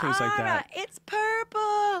tell Your you things like aura, that. It's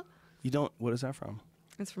purple. You don't. What is that from?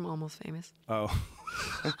 It's from Almost Famous. Oh.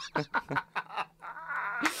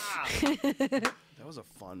 That was a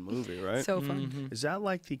fun movie, right? So fun. Is that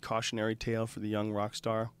like the cautionary tale for the young rock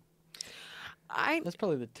star? That's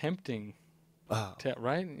probably the tempting, Oh,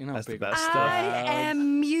 right? that's the big- best I stuff.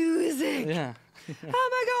 am music. Yeah. I'm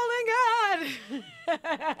a golden god.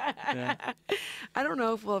 Yeah. I don't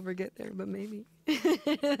know if we'll ever get there, but maybe. You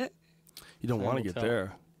don't Time want to will get tell.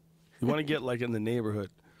 there. You want to get like in the neighborhood.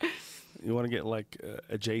 You want to get like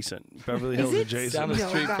adjacent, Beverly Hills it adjacent. Down the No,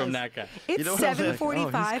 street guys. from that guy. It's know what I'm like,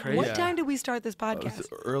 7:45. crazy. What Yeah. time did we start this It was podcast?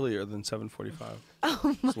 earlier than 7:45.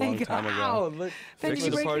 Oh It's a my long god! time ago. Wow, look. Ben, Fix did you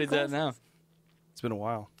where the break your party's at now. glasses? It's been a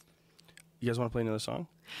while. You guys want to play another song?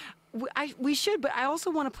 We should, but I also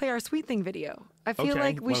want to play our Sweet Thing video. I feel Okay,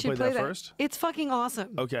 like we wanna should play play that first? It's fucking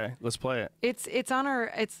awesome. Okay, let's play it. It's on our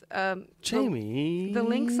Jamie. the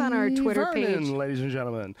link's on our Twitter Vernon, page. ladies and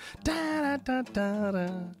gentlemen. Da, da, da, da, da.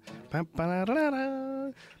 Ba, ba, da, da,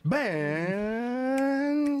 da.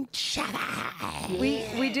 Ben. Shut up.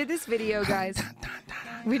 We did this video, guys.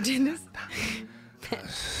 We did this.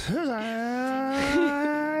 Susan I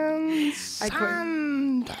quit.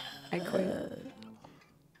 Sand. I quit.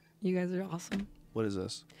 You guys are awesome. What is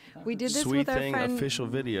this? We did this Sweet with our Thing friend official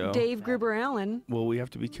video. Dave Gruber Allen. Well, we have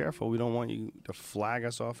to be careful. We don't want you to flag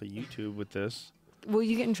us off of YouTube with this. Will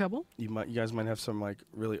you get in trouble? You guys might have some like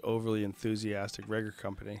really overly enthusiastic record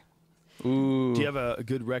company. Ooh. Do you have a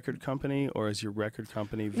good record company, or is your record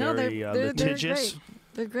company No, very they're litigious? great.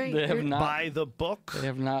 They're great. They have They're- not. By the book? They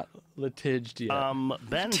have not litiged yet.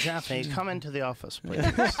 Ben Jaffe, come into the office, please.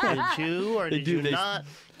 Did you or They did do, you they- not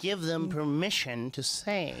give them permission to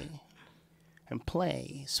say and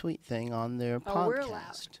play Sweet Thing on their Oh, podcast? we're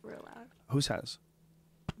allowed. We're allowed. Whose has?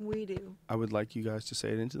 We do. I would like you guys to say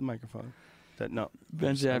it into the microphone. That no.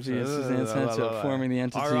 Ben Jaffe and Suzanne la, la, Sanso la. forming the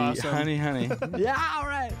entity Are awesome. Honey Honey. Yeah, all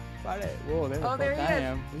right. Friday. Whoa, there, Oh, there the fuck he I is.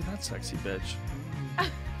 am. Look at that sexy bitch.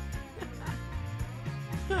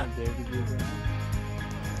 I'm David Gruber.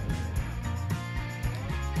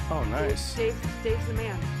 Oh, nice. Dave's the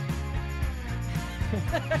man.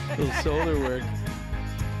 Little shoulder work.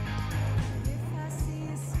 If I see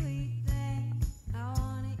a sweet thing, I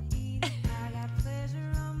wanna eat it. I got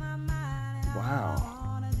pleasure on my mind, and Wow. all I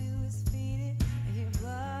wanna do is feed it. I hear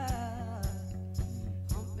blood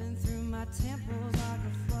pumping through my temples like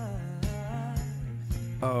a flood.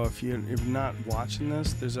 Oh, if you're not watching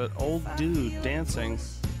this, there's an old dude dancing.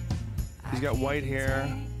 He's got white hair,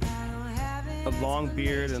 a long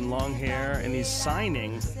beard and long hair, and he's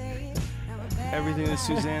signing everything that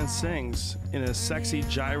Suzanne sings in a sexy,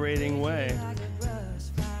 gyrating way.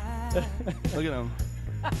 Look at him.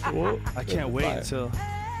 Whoa. I can't wait Fire. until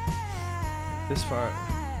this part.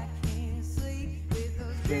 It's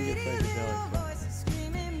gonna get psychedelic. Voices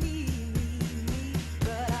screaming me,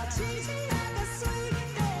 but I'll treat you like a sweet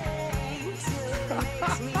thing till it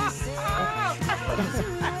makes me sick.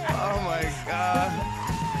 Oh my God.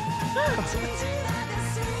 Treat you like a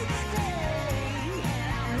sweet thing,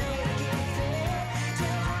 and I'll make it fit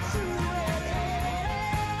till I'm through with it.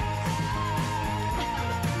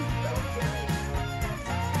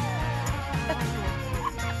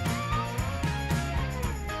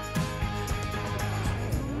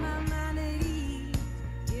 My mind at ease,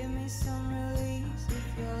 give me some release. If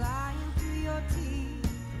you're lying through your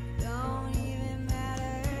teeth, don't even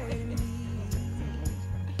matter to me.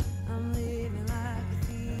 I'm living like a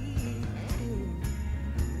thief.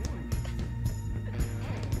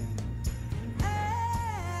 I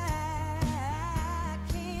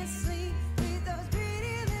can't sleep with those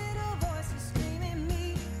pretty little voices screaming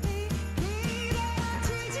me. I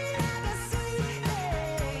treat you like a sweet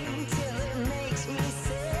thing till it makes me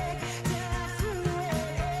sick, till I'm through with it.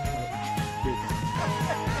 I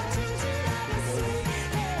treat you like a sweet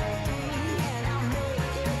thing, and I'll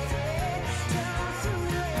make it fit till I'm through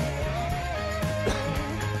with it.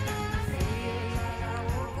 Feels like I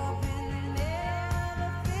woke up in the middle of a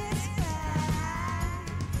fist fight.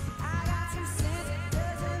 I got some sense, it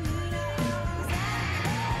doesn't mean I always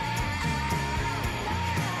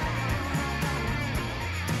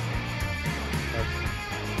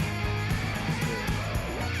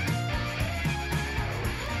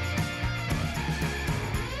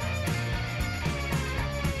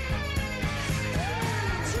treat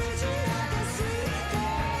you like a sweet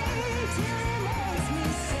thing till it makes me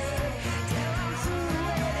sick, till I'm through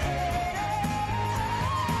with it.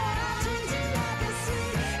 Treat you like a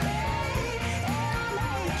sweet thing, and I'll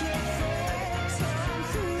make it fit till I'm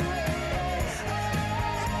through with it.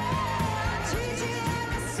 Treat you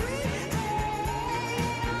like a sweet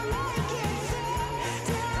thing, and I'll make it fit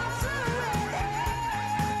till I'm through with it.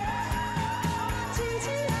 Treat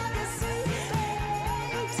you like a sweet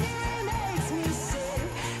thing till it makes me sick,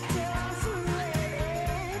 till I'm through with it,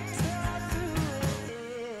 till I'm through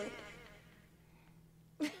with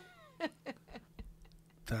it.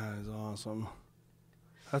 That is awesome.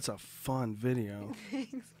 That's a fun video.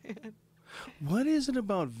 Thanks, man. What is it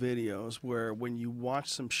about videos where when you watch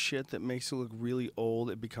some shit that makes it look really old,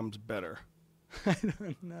 it becomes better? I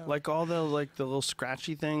don't know. Like all the little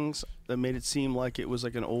scratchy things that made it seem like it was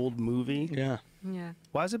like an old movie. Yeah. Yeah.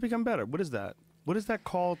 Why does it become better? What is that? What is that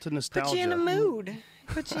call to nostalgia? Put you in a mood.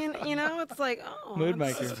 Put you in, it's like, oh, Mood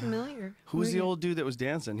this maker. is familiar. Who was the old dude that was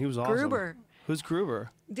dancing? He was awesome. Gruber. Who's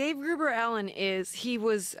Gruber? Dave Gruber Allen he's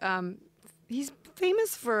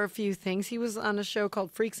famous for a few things. He was on a show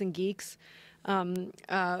called Freaks and Geeks, Judd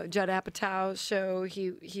Apatow's show.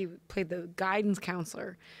 He played the guidance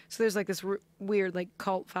counselor. So there's like this weird like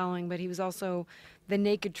cult following, but he was also the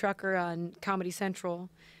naked trucker on Comedy Central,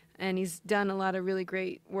 and he's done a lot of really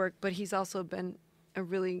great work, but he's also been a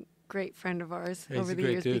really great friend of ours Yeah, he's over a the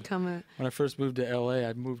great years. dude. Become a When I first moved to LA,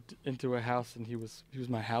 I moved into a house and he was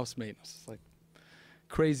my housemate. It was just like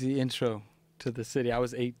crazy intro to the city. I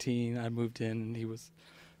was 18. I moved in and he was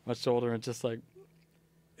much older and just like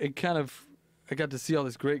it kind of I got to see all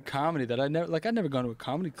this great comedy that I'd never gone to a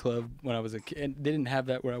comedy club when I was a kid, and they didn't have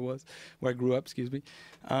that where I grew up, excuse me.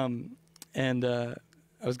 I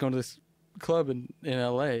was going to this club in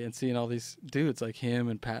LA and seeing all these dudes like him,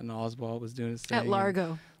 and Patton Oswalt was doing his thing. At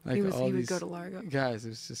Largo. Like he all would these go to Largo. Guys, it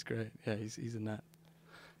was just great. Yeah, he's a nut.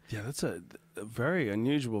 Yeah, that's a very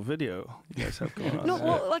unusual video you guys have going on. No, there.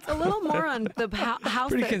 well, like a little more on the house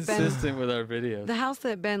Pretty that Ben, consistent with our videos. the house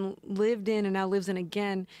that Ben lived in and now lives in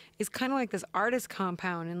again is kind of like this artist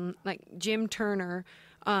compound, and like Jim Turner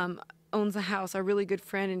owns the house, our really good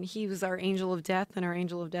friend, and he was our Angel of Death in our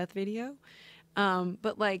Angel of Death video.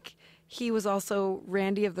 But like he was also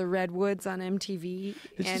Randy of the Redwoods on MTV.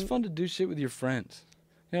 It's and just fun to do shit with your friends.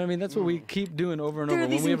 You know what I mean? That's what we keep doing over and There over. are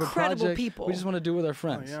these when we have a incredible project, people. we just want to do it with our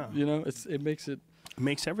friends. yeah. You know, it makes it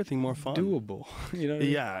Makes everything more fun. doable. You know what I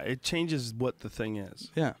mean? Yeah, it changes what the thing is.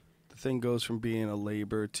 Yeah. The thing goes from being a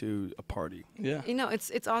labor to a party. Yeah. You know, it's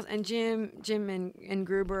awesome. And Jim and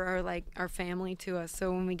Gruber are like our family to us.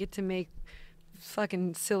 So when we get to make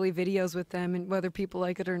fucking silly videos with them, and whether people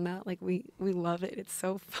like it or not, like we love it. It's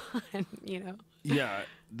so fun, you know. Yeah,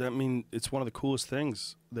 it's one of the coolest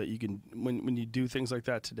things that you can when you do things like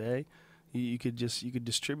that today. You could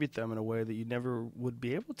distribute them in a way that you never would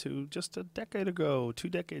be able to just a decade ago, 2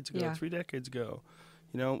 decades ago, Yeah. 3 decades ago.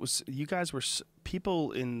 You know, you guys were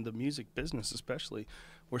people in the music business, especially,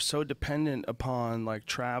 were so dependent upon like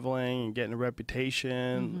traveling and getting a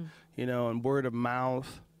reputation, you know, and word of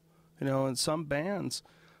mouth, you know, and some bands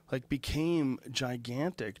like became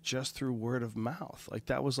gigantic just through word of mouth. Like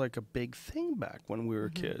that was like a big thing back when we were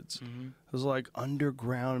kids. It was like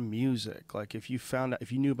underground music. Like if you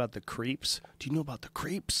knew about the Creeps, do you know about the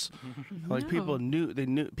Creeps? Like people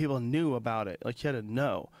knew about it. Like you had to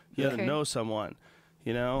know. You had Okay. to know someone.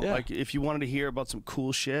 You know, Yeah. like if you wanted to hear about some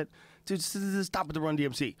cool shit, dude, stop at the Run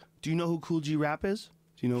DMC. Do you know who Cool G Rap is?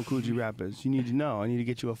 Do you know who Cool G Rap is? You need to know. I need to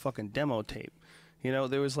get you a fucking demo tape. You know,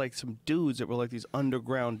 there was like some dudes that were like these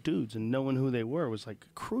underground dudes, and knowing who they were was like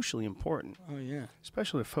crucially important, Oh yeah.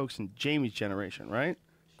 especially folks in Jamie's generation, right?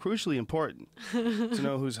 Crucially important to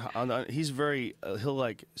know who's on. He's very. He'll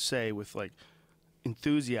like say with like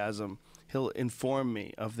enthusiasm. He'll inform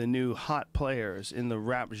me of the new hot players in the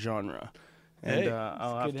rap genre. And Hey,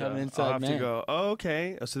 I'll it's good to have, have an to, inside I'll have to man. go, oh,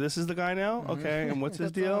 okay, so this is the guy now? Okay, and what's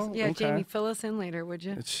his That's deal? awesome. Yeah, okay. Jamie, fill us in later, would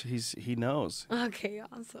you? He knows. Okay,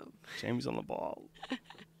 awesome. Jamie's on the ball.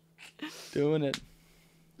 Doing it.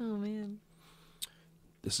 Oh man,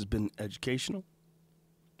 This has been educational,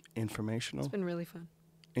 informational, it's been really fun.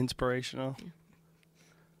 inspirational.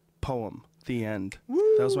 Poem. The end.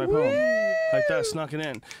 That was my poem. Like that, snuck it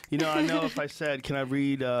in. You know, I know if I said, can I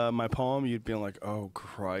read my poem, you'd be like, oh,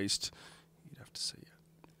 Christ. You'd have to say it.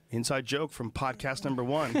 Inside joke from podcast number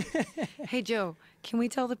 1. Hey Joe, can we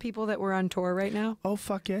tell the people that we're on tour right now? Oh,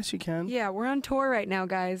 fuck yes, you can. Yeah, we're on tour right now,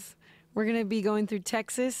 guys. We're gonna be going through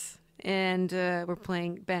Texas, and we're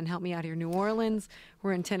playing. Ben, help me out here. New Orleans.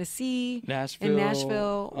 We're in Tennessee. Nashville. In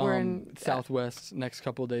Nashville. We're in Southwest. Next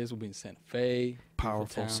couple of days we'll be in Santa Fe. Powerful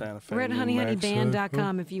Beautiful town. Santa Fe. We're at New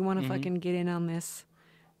honeyhoneyband.com if you want to fucking get in on this.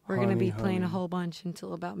 We're gonna be Honey, playing a honey. whole bunch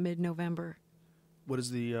until about mid-November. What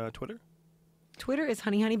is the Twitter? Twitter is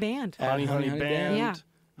Honey Honey Band. At Honey Honey Band. Yeah.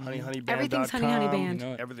 Honey Everything's Honey Honey Band. You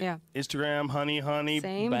know it. Everything. Yeah. Instagram, Honey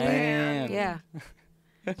Same Band. thing. Yeah.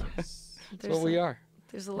 That's There's what we are.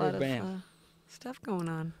 There's a We're a lot of band. stuff going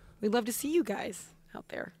on. We'd love to see you guys out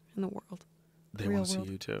there in the world. They Real want to see world.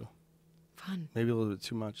 you too. Fun. Maybe a little bit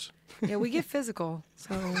too much. Yeah, we get physical.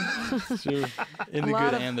 So True. In A the lot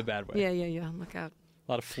good of- and the bad way. yeah. Look out.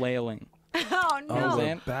 A lot of flailing. Oh Oh, no. we're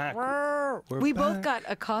Zan- back. We're We both back. got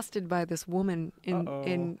accosted by this woman Uh-oh.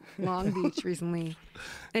 in Long Beach recently,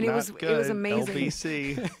 and it Not was good. amazing.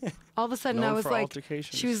 LBC. All of a sudden, I Known was for like,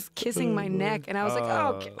 altercations. she was kissing my neck, and I was like,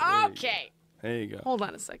 okay, there you go. okay. There you go. Hold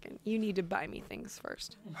on a second. You need to buy me things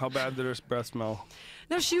first. How bad did her breath smell?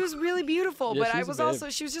 No, she was really beautiful, Yeah, but I she's a was babe. also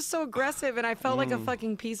she was just so aggressive, and I felt like a Mm.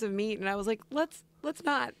 fucking piece of meat, and I was like, let's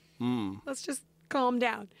not. Let's just calm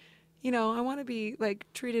down. You know, I want to be like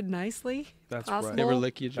treated nicely. That's possible. right. They ever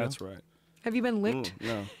lick you, Joe? That's right. Have you been licked,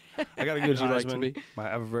 No. I got a good Would you like to Heisman. be? I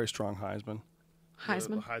have a very strong Heisman.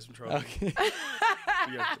 Heisman? The Heisman trophy. Okay.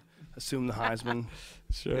 You have to assume the Heisman.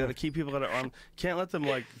 Sure. You got to keep people at arm. Can't let them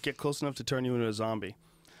like get close enough to turn you into a zombie.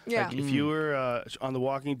 Yeah. Like if you were on The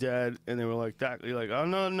Walking Dead and they were like that, you're like, oh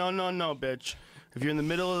no, bitch. If you're in the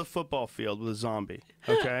middle of the football field with a zombie,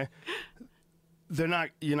 okay, you're not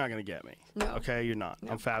gonna get me. No. Okay, you're not.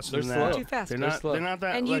 I'm faster They're than that. slow. Too fast. They're They're not. slow. They're not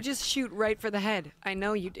that. And you like- just shoot right for the head. I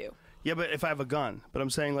know you do. Yeah, but if I have a gun, but I'm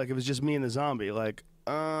saying like if it's just me and the zombie, like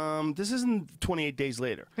This isn't 28 Days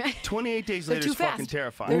Later. 28 Days They're Later too is fucking fast.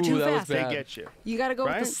 terrifying. They're too that was fast. They bad. get you. You got to go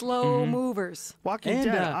with Right? the slow movers. Walking And,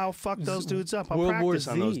 Dead, uh, I'll fuck those dudes up. I'll World War practice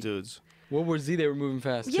on those Z. dudes. World War Z, they were moving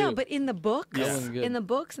fast Yeah, too. but in the books, That wasn't good. in the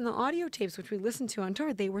books and the audio tapes, which we listened to on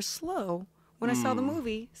tour, they were slow. When I saw the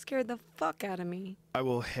movie, scared the fuck out of me. I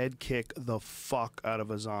will head kick the fuck out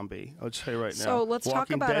of a zombie. I'll tell you right now. So let's talk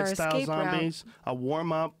Walking about Dead our style escape route. zombies. I'll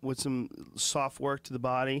warm up with some soft work to the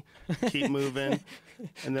body, keep moving,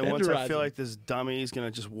 and then once I feel Tenderizing. like this dummy is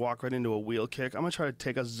gonna just walk right into a wheel kick, I'm gonna try to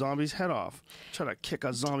take a zombie's head off. Try to kick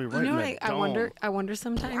a zombie right You know in what the I dome. wonder? I wonder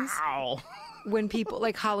sometimes Ow. when people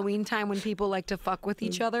like Halloween time when people like to fuck with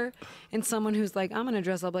each other, and someone who's like, I'm gonna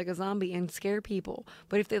dress up like a zombie and scare people.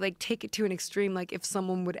 But if they like take it to an extreme, like if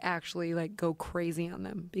someone would actually like go crazy on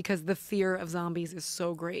them because the fear of zombies is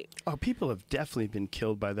so great. Oh, people have definitely been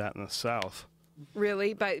killed by that in the South.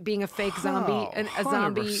 Really, by being a fake zombie, Oh, and a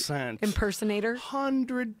zombie 100%. impersonator.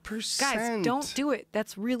 100%. Guys, don't do it.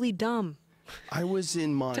 That's really dumb. I was in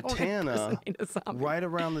Don't Montana impersonate a zombie. right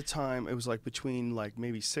around the time, it was like between like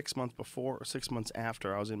maybe 6 months before or 6 months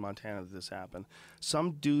after I was in Montana that this happened.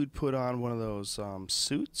 Some dude put on one of those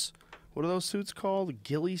suits. What are those suits called?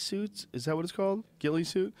 Ghillie suits? Is that what it's called? Ghillie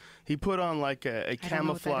suit? He put on like a know what that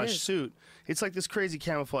camouflage is. suit. It's like this crazy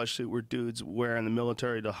camouflage suit where dudes wear in the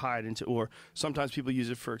military to hide into, or sometimes people use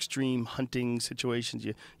it for extreme hunting situations.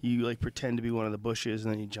 You like pretend to be one of the bushes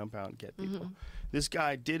and then you jump out and get people. This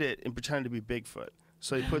guy did it and pretended to be Bigfoot.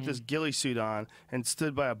 So he put this ghillie suit on and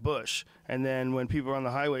stood by a bush. And then when people were on the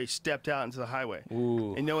highway, he stepped out into the highway. Ooh.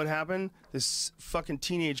 And you know what happened? This fucking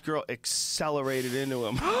teenage girl accelerated into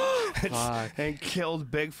him and killed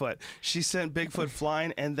Bigfoot. She sent Bigfoot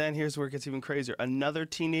flying, and then here's where it gets even crazier. Another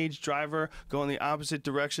teenage driver going the opposite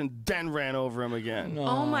direction, then ran over him again.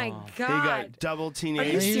 Oh my He god. got double Are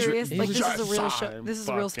teenage. you serious? he's Like this just is a real show. This is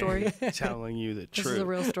a real story. Telling you the This truth. is a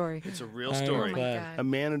real story. It's a real Oh my story. Oh my glad. god. A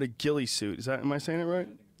man in a ghillie suit. Am I saying it right?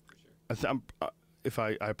 If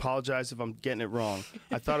I apologize if I'm getting it wrong.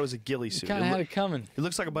 I thought it was a ghillie suit. Kind of had it coming. It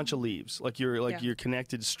looks like a bunch of leaves, like you're Yeah. you're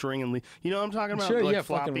connected string and leaf. You know what I'm talking about? Sure, like yeah,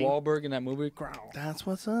 fucking floppy. Wahlberg in that movie. That's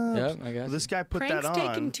what's up. Yep, I guess. This guy put Prank's that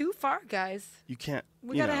taken on. too far, guys. You can't.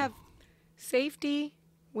 We you gotta know. have safety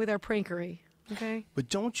with our prankery. Okay. But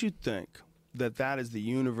don't you think that is the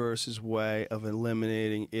universe's way of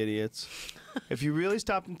eliminating idiots? If you really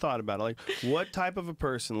stopped and thought about it, like what type of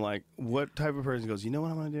person goes, you know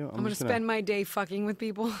what I'm gonna do? I'm gonna spend my day fucking with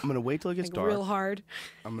people I'm gonna wait till it gets like dark. real hard.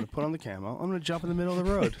 I'm gonna put on the camo. I'm gonna jump in the middle of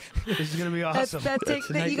the road. This is gonna be awesome. That takes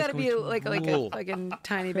Tonight you is gotta going be to like a rule. fucking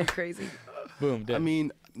tiny bit crazy. Boom. Dead. I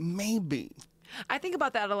mean, maybe. I think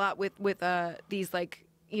about that a lot with these like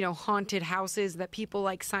haunted houses that people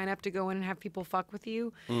like sign up to go in and have people fuck with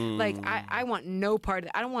you. Like I want no part of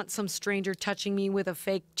it. I don't want some stranger touching me with a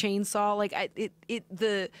fake chainsaw. Like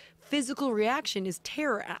the physical reaction is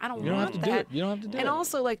terror. I don't You don't want have to that. do it. You don't have to do and it.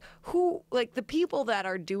 also like the people that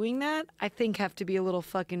are doing that, I think have to be a little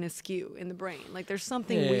fucking askew in the brain. Like there's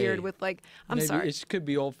something Hey, weird with like I'm Maybe sorry. It could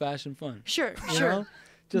be old-fashioned fun. Sure, You sure. know?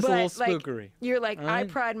 Just a But, little like, spookery. you're like, All I right?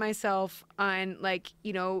 pride myself on like,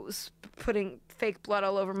 putting fake blood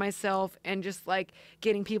all over myself and just like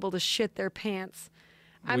getting people to shit their pants.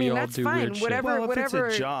 I We mean, all that's do fine. weird shit. Whatever, Well, if whatever.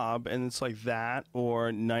 it's a job and it's like that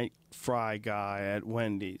or night fry guy at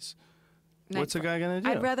Wendy's, what's a guy gonna do?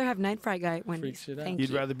 I'd rather have night fry guy at Wendy's. shit out. Thank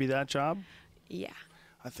You'd you. rather be that job? Yeah.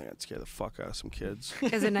 I think I'd scare the fuck out of some kids.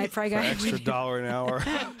 As a night fry For guy. an extra $1 an hour.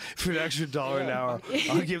 For an extra $1 an hour.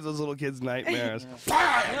 I'll give those little kids nightmares.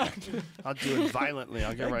 I'll do it violently.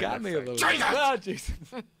 I'll get That right got in me their a face. little. Oh, Jesus.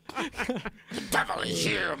 The devil is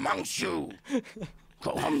here amongst you.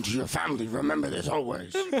 Go home to your family. Remember this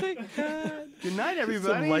always. Good night,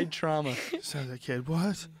 everybody. Some light trauma. Sounds like a kid.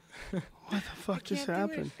 What? What the fuck just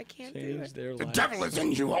Can't do it. happened? I can't do Change it. their The life. devil is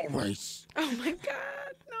in you always. Oh my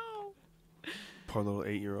God, no. Poor little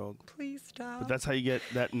 8-year-old. Please stop. But that's how you get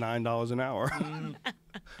that $9 an hour.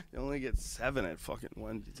 You only get 7 at fucking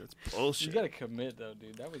Wendy's. That's bullshit. You gotta commit though,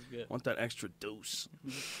 dude. That was good. Want that extra dose.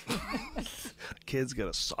 Kids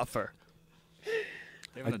gotta suffer.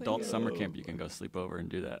 They have an adult summer camp you can go sleep over and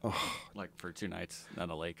do that, like for 2 nights on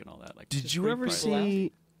a lake and all that. Like, Did just you free ever people out.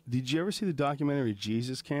 see? Did you ever see the documentary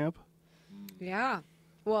Jesus Camp? Yeah.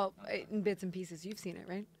 Well, in bits and pieces, you've seen it,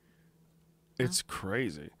 right? It's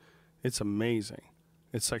crazy. It's amazing.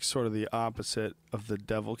 It's like sort of the opposite of the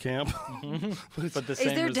devil camp. But it's, But the Is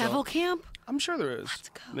same there result. devil camp? I'm sure there is. Let's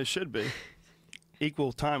go. There should be.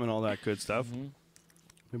 Equal time and all that good stuff.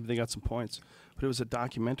 Maybe they got some points. But it was a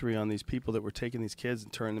documentary on these people that were taking these kids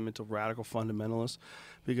and turning them into radical fundamentalists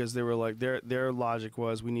because they were like, their logic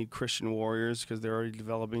was we need Christian warriors because they're already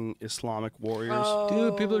developing Islamic warriors.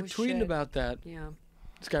 Dude, people are Oh, tweeting shit. about that. Yeah.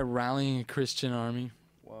 This guy rallying a Christian army.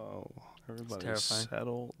 Whoa. Everybody terrifying.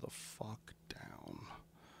 settle the fuck down.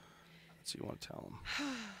 That's what you want to tell them.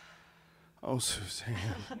 Oh, Suzanne.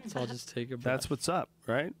 Let's all just take a breath. That's what's up,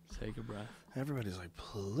 right? Take a breath. Everybody's like,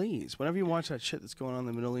 please. Whenever you watch that shit that's going on in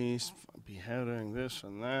the Middle East, beheading this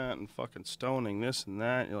and that, and fucking stoning this and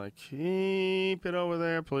that, you're like, keep it over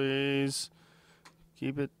there, please.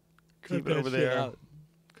 Keep it over there. Out.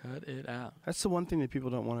 Cut it out. That's the one thing that people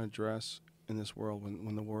don't want to address in this world.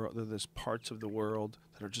 When the world, there's parts of the world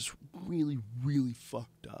that are just really, really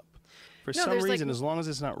fucked up. For No, some there's, like, reason, as long as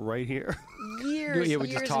it's not right here. Years, Yeah, we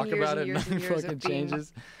years just talk and years about and it years and and years nothing of fucking being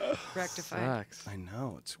changes. rectified. Sucks. I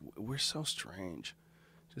know we're so strange.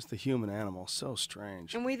 Just the human animal, so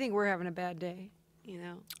strange. And we think we're having a bad day, you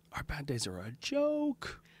know. Our bad days are a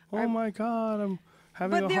joke. Oh Our- my God, I'm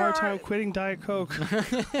having But a there hard are- time quitting Diet Coke.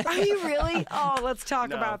 Are you really? Oh, let's talk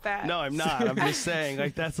No. about that. No, I'm not. I'm just saying,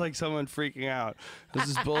 like, that's like someone freaking out. This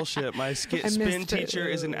is bullshit. My I spin missed it. teacher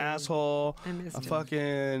is an asshole. I missed I'm him.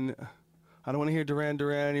 fucking. I don't want to hear Duran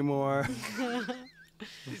Duran anymore.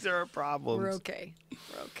 These are our problems. We're okay.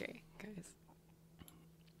 We're okay, guys.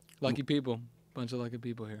 Lucky people. Bunch of lucky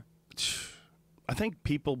people here. I think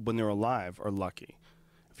people, when they're alive, are lucky.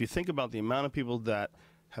 If you think about the amount of people that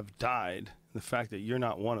have died, the fact that you're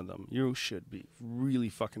not one of them, you should be really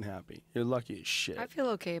fucking happy. You're lucky as shit. I feel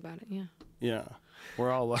okay about it, yeah. Yeah,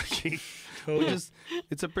 we're all lucky. We just,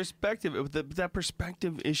 it's a perspective. That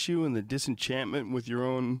perspective issue and the disenchantment with your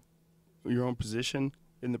own position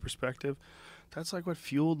in the perspective, that's like what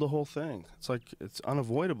fueled the whole thing. It's like it's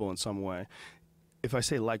unavoidable in some way. If I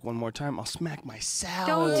say like one more time, I'll smack myself.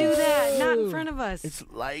 Don't do that. Not in front of us. It's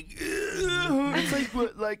like, it's like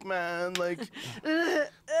what, like man, like. I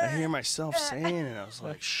hear myself saying it. And I was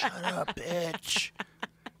like, shut up, bitch.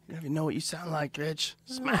 You don't even know what you sound like, bitch.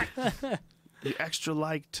 Smack. You extra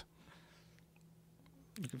liked.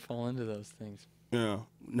 You can fall into those things. Yeah.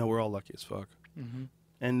 No, we're all lucky as fuck. Mm-hmm.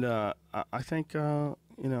 And I think,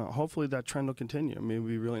 hopefully that trend will continue. I mean, it would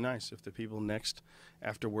be really nice if the people next,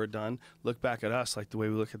 after we're done, look back at us like the way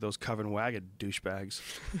we look at those covered wagon douchebags.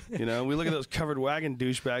 You know, we look at those covered wagon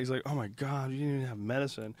douchebags like, oh my God, you didn't even have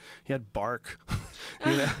medicine. You had bark.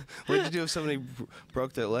 You know, what did you do if somebody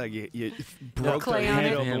broke their leg? You broke their clay on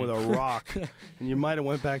head it. open with a rock, and you might have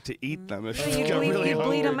went back to eat them if Well, you you got bleed, really you bleed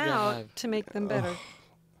hungry. them out God. to make them better.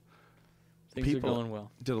 Things People- are going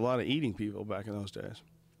well. Did a lot of eating people back in those days.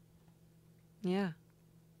 Yeah.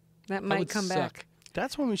 That That might would come suck. back.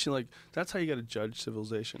 That's when we should that's how you got to judge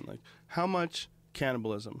civilization. Like, how much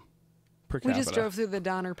cannibalism per We capita? just drove through the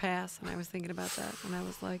Donner Pass, and I was thinking about that, and I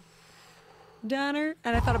was like, Donner?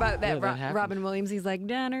 And I thought about that, Yeah, that happened. Robin Williams. He's like,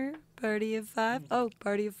 Donner, party of 5. Oh,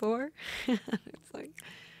 party of 4. It's like,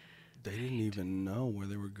 They didn't even know where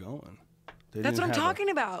they were going. They that's what didn't I'm have a talking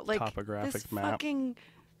about. Like, topographic this map. fucking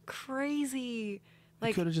crazy. It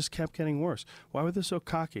Like, could have just kept getting worse. Why were they so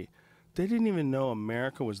cocky? They didn't even know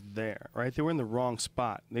America was there, right? They were in the wrong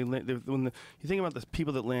spot. You think about the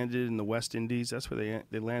people that landed in the West Indies, that's where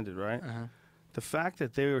they landed, right? Uh-huh. The fact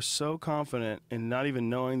that they were so confident in not even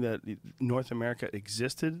knowing that North America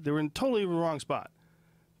existed, they were in totally the wrong spot.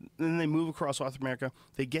 Then they move across North America.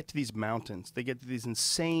 They get to these mountains. They get to these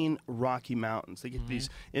insane rocky mountains. They get to these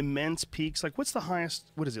immense peaks. Like, what's the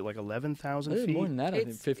highest? What is it? Like 11,000 feet? More than that, I think.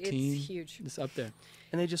 It's 15. huge. It's up there.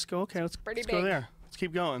 And they just go, okay, let's pretty go big. there. Let's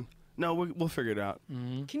keep going. No, we'll figure it out.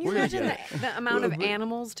 Mm-hmm. Can you We're gonna imagine get the amount of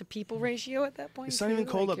animals to people ratio at that point? It's not too? even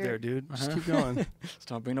cold Like, up there, you're- dude. Just keep going.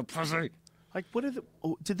 Stop being a pussy. Like,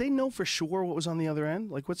 did they know for sure what was on the other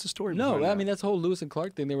end? Like, what's the story behind No, I that? mean, that's the whole Lewis and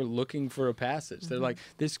Clark thing. They were looking for a passage. They're like,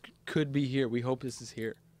 this could be here. We hope this is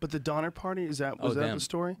here. But the Donner Party, was that them. the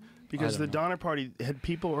story? Because the don't know. Donner Party, had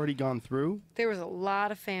people already gone through? There was a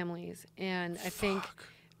lot of families, and I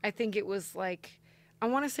think it was like, I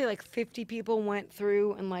want to say like 50 people went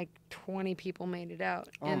through, and like 20 people made it out,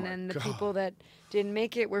 Oh and my then the God. people that didn't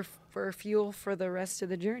make it were for fuel for the rest of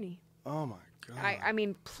the journey. Oh, my God. I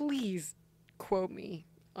mean, please quote me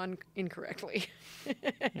incorrectly.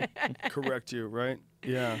 Correct you, right?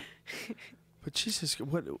 Yeah. But Jesus,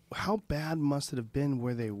 how bad must it have been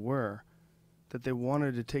where they were that they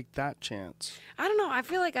wanted to take that chance? I don't know. I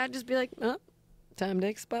feel like I'd just be like, oh, time to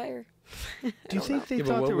expire. Do you think they Yeah, but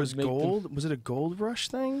thought what there would was make them- gold? Was it a gold rush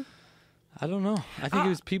thing? I don't know. I think it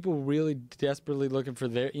was people really desperately looking for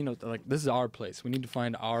their, like, this is our place. We need to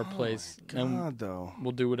find our place. And God, though.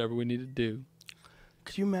 we'll do whatever we need to do.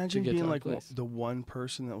 Could you imagine get to being our like place. the one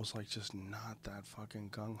person that was like just not that fucking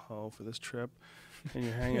gung ho for this trip, and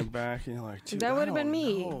you're hanging back and you're like, dude, That I would've been don't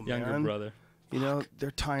me. know, Younger man. brother. You know,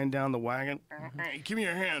 they're tying down the wagon. Hey, give me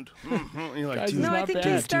your hand. And you're like, Guys, dude, it's No, I not think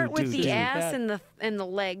bad. you start Dude, with dude, the dude. ass and the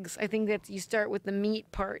legs. I think that you start with the meat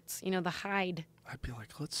parts. You know, the hide. I'd be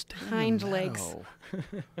like, let's stay Hind in the legs.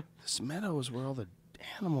 meadow. This meadow is where all the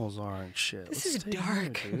animals are and shit. This Let's is stay here,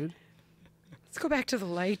 dark. dude. Let's go back to the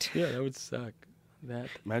light. Yeah, that would suck. That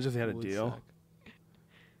Imagine if they had a would deal. suck.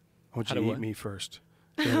 I want How you to to eat what? me first.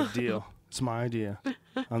 They had a deal. It's my idea.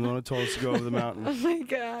 I'm the one who told us to go over the Oh mountain. my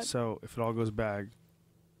god. So if it all goes bad,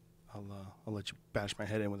 I'll let you bash my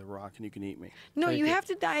head in with a rock and you can eat me. No, Take you it. have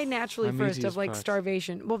to die naturally I'm first easy of as like parts.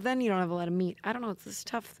 starvation. Well, then you don't have a lot of meat. I don't know. This is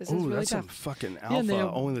tough. This is Ooh, really that's some tough. fucking Yeah, alpha.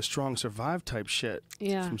 they'll- Only the strong survive type shit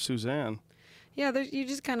Yeah. from Suzanne. Yeah, you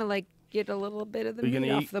just kind of like get a little bit of the You're meat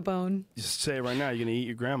gonna off eat- the bone. Just say it right now, you're going to eat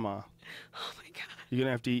your grandma. Oh my god. You're going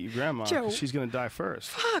to have to eat your grandma. 'Cause Joe. she's going to die first.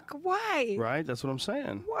 Fuck. Why? Right? That's what I'm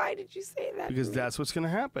saying. Why did you say that? Because to me? that's what's going to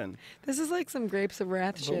happen. This is like some grapes of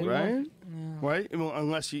wrath shit. Right? Right? Well,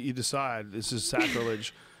 unless you decide this is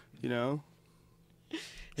sacrilege, you know?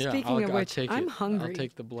 Yeah, Speaking of I'll which, take I'm it. hungry. I'll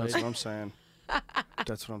take the blade. That's what I'm saying.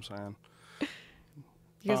 That's what I'm saying.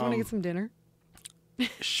 You guys want to get some dinner?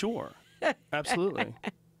 Sure. Absolutely.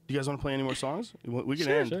 Do you guys want to play any more songs? We can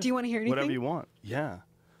end Do you want to hear anything? whatever you want. Yeah.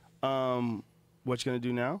 What you going to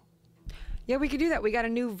do now? Yeah, we could do that. We got a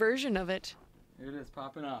new version of it. Here it is,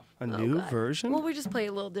 popping off. A new God. version? Well, we just play it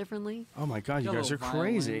a little differently. Oh my God, you Got a guys are little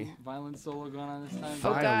crazy. Violin solo going on this time.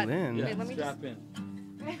 Oh, God. Violin. Yeah, Wait, let me strap in.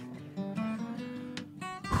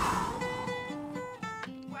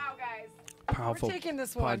 Wow, guys. Powerful We're taking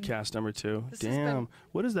this one. podcast number 2. This has been- Damn.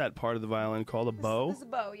 What is that part of the violin called? A bow? This is a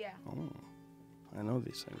bow, yeah. I know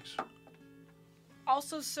these things.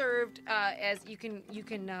 Also served as you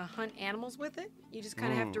can hunt animals with it. You just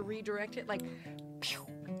kind of have to redirect it, like, pew,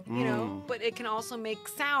 you know. But it can also make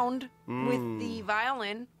sound with the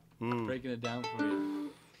violin. Breaking it down for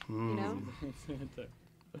you. You know.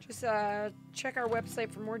 Just check our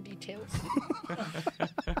website for more details.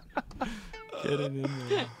 Get it in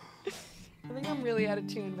there. I think I'm really out of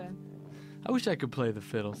tune, Ben. I wish I could play the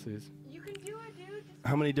fiddle, Suze. You can do it, dude.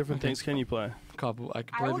 How many different things can you play? Couple. I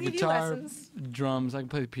could I play will the give you guitar, lessons. drums. I can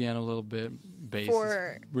play the piano a little bit. Bass is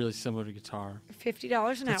For- really similar to guitar.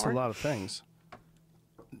 $50 an That's hour. a lot of things.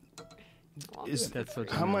 I'll do Is it. That's so how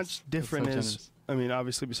generous. much That's so different is? generous. I mean,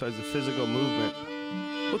 obviously, besides the physical movement.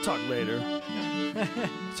 We'll talk later.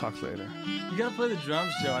 Talk later. You gotta play the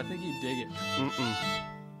drums, Joe. I think you dig it.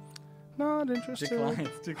 Not interested.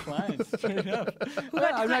 Declines. Straight up. got I'm not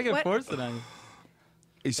declined? gonna What? force it on you.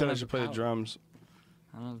 He said I Don't should have play the the power. drums.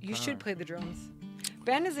 I don't have the You power. should play the drums.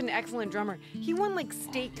 Ben is an excellent drummer. He won like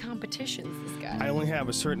state competitions, this guy. I only have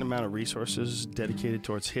a certain amount of resources dedicated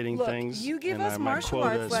towards hitting Look, things. you give and us my martial quota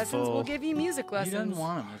arts is lessons, full. we'll give you music He lessons. doesn't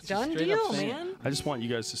want them. It's just Done straight up deal, saying it. man. I just want you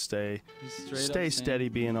guys to stay He's straight up stay saying steady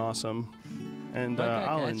being awesome. And Right back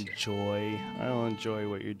I'll at ya. enjoy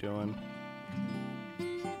what you're doing.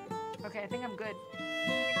 Okay, I think I'm good.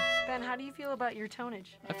 Ben, how do you feel about your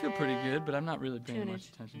tonage? I feel pretty good, but I'm not really paying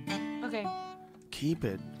much Tunage. attention. Okay. Keep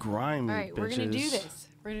it grimy, All right, bitches. we're gonna do this.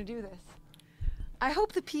 We're gonna do this. I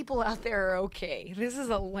hope the people out there are okay. This is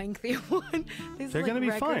a lengthy one. This is They're like gonna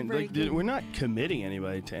be fine. Like, record-breaking. we're not committing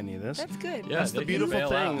anybody to any of this. That's good. Yeah, That's they the can beautiful bail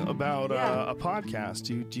thing out. about Yeah. a podcast.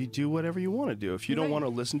 You do whatever you want to do. If you don't Right. want to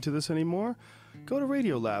listen to this anymore, go to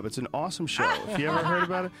Radiolab. It's an awesome show. If you ever heard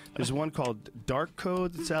about it, there's one called Dark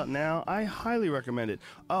Code that's out now. I highly recommend it.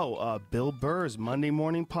 Oh, Bill Burr's Monday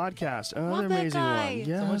Morning Podcast, another Love that amazing guy. one. So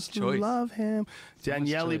Yes, much choice. love him.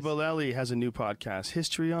 Daniele choice. Bolelli has a new podcast,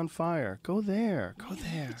 History on Fire. Go there. Go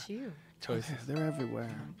there. Look at you. Choices. They're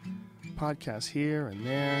everywhere. Podcasts here and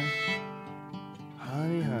there.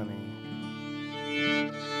 Honey, honey.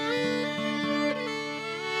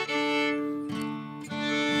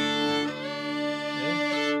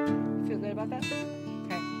 Feel good about that?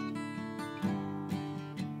 Okay.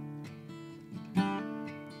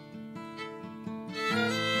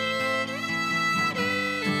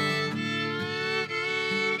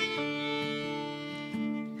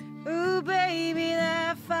 Ooh, baby,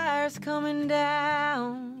 that fire's coming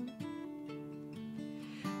down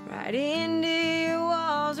right into your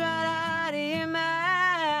walls, right out of your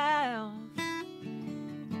mouth.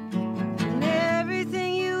 And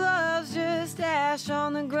everything you love's just ash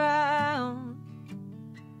on the ground.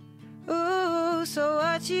 Ooh, so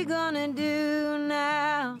what you gonna do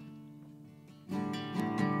now?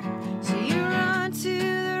 So you run to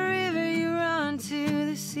the river, you run to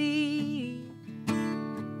the sea.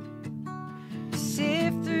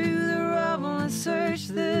 Sift through the rubble and search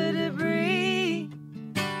the debris.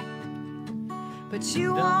 But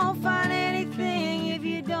you won't find anything if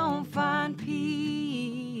you don't find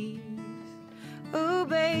peace. Ooh,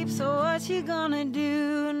 baby. babe, so what you gonna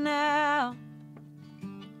do now?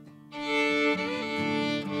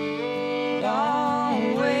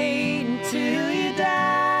 Don't wait until you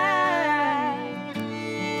die.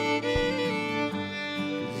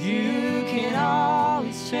 'Cause you can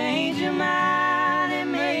always change your mind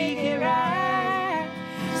and make it right.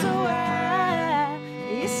 So why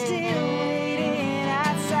are you still waiting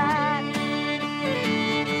outside?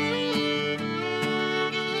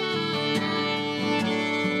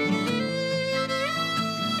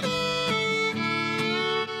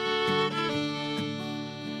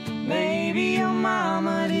 Maybe your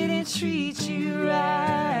mama didn't treat you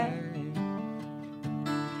right.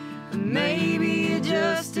 Maybe you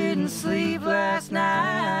just didn't sleep last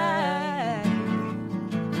night.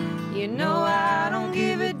 You know I don't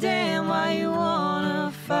give a damn why you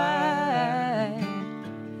wanna fight.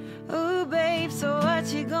 Oh, babe, so what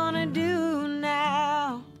you gonna do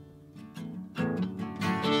now?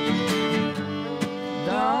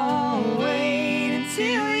 Don't wait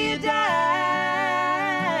until you die.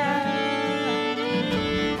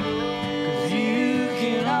 'Cause you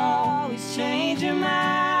can always change your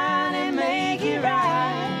mind and make it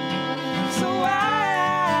right. So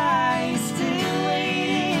why are you still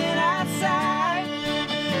waiting outside?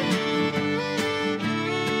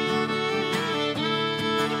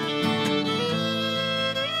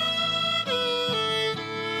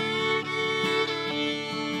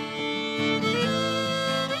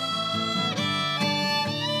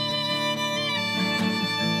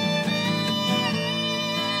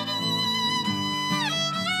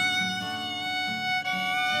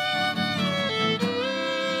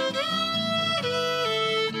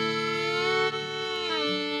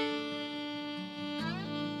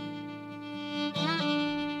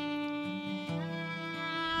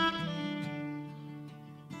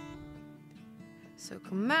 So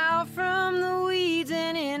come out from the weeds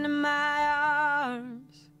and into my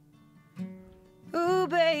arms. Ooh,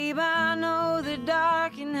 babe, I know the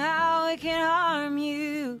dark and how it can harm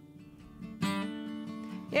you.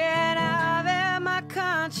 Yeah, and I've had my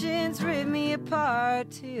conscience rip me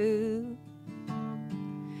apart too.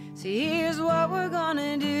 So here's what we're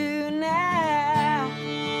gonna do now.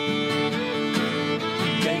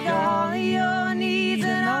 Take all of your needs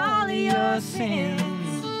and all of your sins,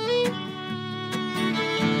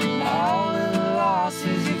 all of the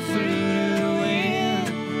losses you threw to the wind.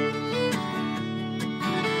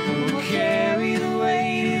 We'll carry the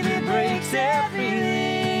weight if it breaks every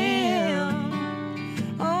limb.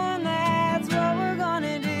 Oh, and that's what we're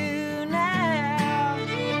gonna do now.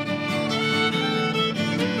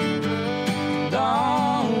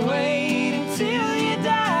 Don't wait until you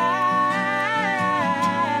die.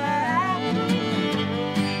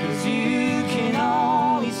 'Cause you can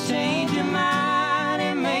always change your mind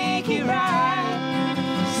and make it right.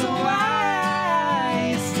 So why are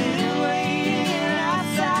you still waiting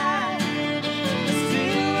outside?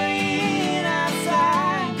 Still waiting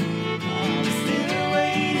outside. Still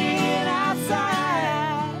waiting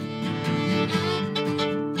outside.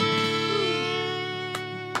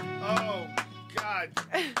 Oh, God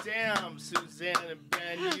damn, Suzanne and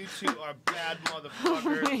Ben, you two are bad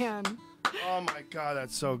motherfuckers. Man, Oh my God,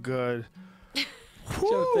 that's so good.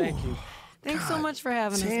 Joe, thank you. thanks so much for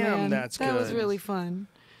having us, damn, man. that's that was good. really fun.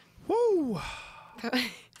 Woo!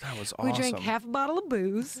 That was awesome. We drank half a bottle of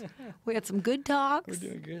booze. We had some good talks. We're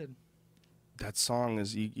doing good. That song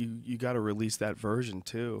is you got to release that version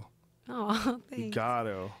too. Oh, You thanks. got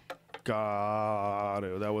to.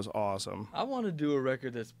 That was awesome, I want to do a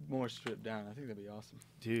record that's more stripped down. I think that'd be awesome.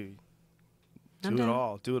 dude. I'm Do it down.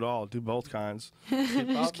 all. Do it all. Do both kinds.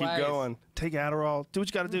 Just Keep going. Take Adderall. Do what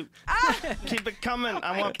you got to do. Keep it coming.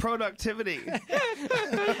 I want productivity.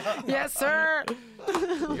 Yes, sir.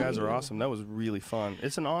 You guys are awesome. That was really fun.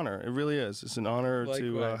 It's an honor. It really is. It's an honor to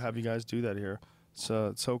Likewise. have you guys do that here. It's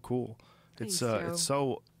so cool. Thanks, It's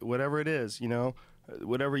so whatever it is,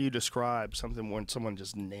 whatever you describe, something when someone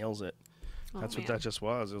just nails it. That's what man. that just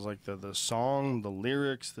was. It was like the song, the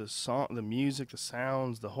lyrics, the music, the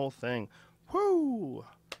sounds, the whole thing. Woo!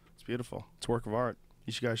 It's beautiful. It's a work of art.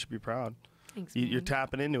 You guys should be proud. Thanks, You're man.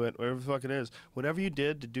 tapping into it, whatever the fuck it is. Whatever you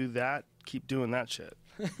did to do that, keep doing that shit.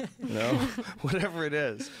 Whatever it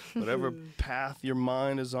is, whatever path your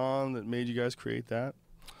mind is on that made you guys create that.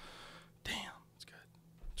 Damn, it's good.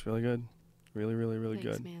 It's really good. Really, really, really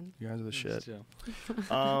Thanks, good. man. You guys are the shit. Joe.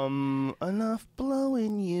 Enough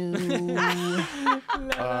blowing you.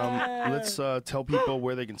 Let's tell people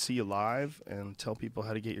where they can see you live and tell people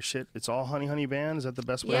how to get your shit. It's all Honey Honey Band. Is that the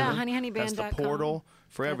best way? Yeah, to- That's the honeyhoneyband.com. portal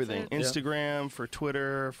for That's everything. it. Yeah. Instagram, for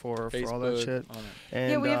Twitter, for all that Facebook, shit. all that.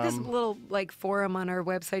 And, Yeah, we have this little forum on our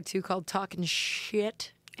website too called Talking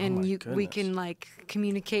Shit. and my we goodness. can like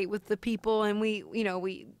communicate with the people, and we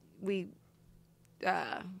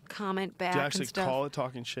comment back Do you actually and stuff. call it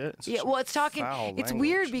talking shit? It's Yeah, such well, it's talking. foul It's language.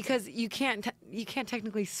 weird because you can't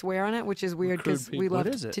technically swear on it, which is weird crude because we people. love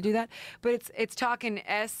What is it? to do that. But it's talking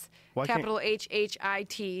S Why can't- capital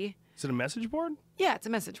HHIT. Is it a message board? Yeah, it's a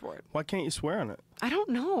message board. Why can't you swear on it? I don't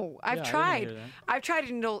know. I've Yeah, I didn't tried. hear that. I've tried,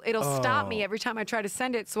 and it'll stop Oh. me every time I try to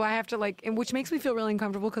send it. So I have to and which makes me feel really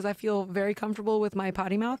uncomfortable because I feel very comfortable with my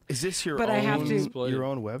potty mouth. Is this your But own I have to- your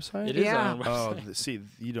own website? It is Yeah. on our Oh, website. see,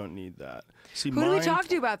 you don't need that. See, Who do we talk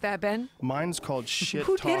to about that, Ben? Mine's called Shit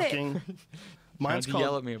Who did it? Talking. Mine's to called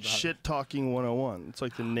yell at me about it. Shit Talking 101. It's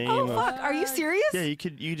like the name Oh of. fuck! Are you serious? Yeah,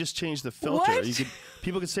 you just change the filter. What?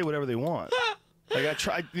 People can say whatever they want. Like I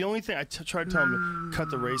tried. The only thing I tried to tell them to cut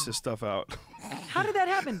the racist stuff out. How did that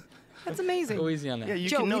happen? That's amazing. Go easy on that. Yeah, you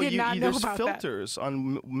Joe, can we know. did not know There's about that. filters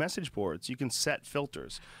on message boards. You can set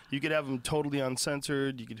filters. You could have them totally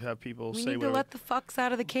uncensored. You could have people We say need to whatever. let the fucks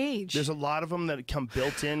out of the cage. There's a lot of them that come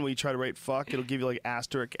built in. When you try to write fuck, it'll give you like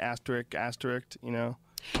asterisk, asterisk, asterisk. You know.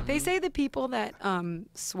 They say the people that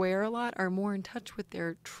swear a lot are more in touch with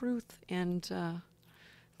their truth and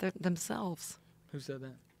themselves. Who said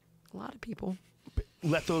that? A lot of people.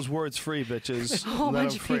 Let those words free, bitches. whole Let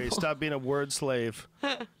bunch them of free. people. Stop being a word slave.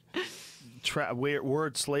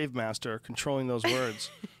 Word slave master, controlling those words.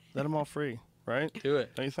 Let them all free, right? Do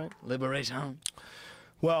it. Don't you think? Liberation.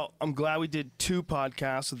 Well, I'm glad we did 2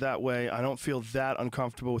 podcasts. That way, I don't feel that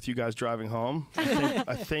uncomfortable with you guys driving home.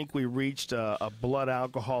 I think we reached a blood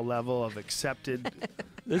alcohol level of accepted.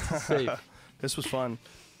 This is safe. This was fun.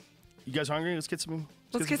 You guys hungry? Let's get some.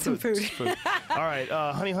 Let's get some food. All right,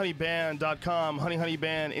 honeyhoneyband.com,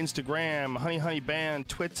 honeyhoneyband Instagram, honeyhoneyband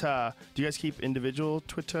Twitter. Do you guys keep individual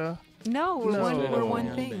Twitter? No, we're No. we're one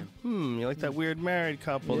Yeah, thing. You like that weird married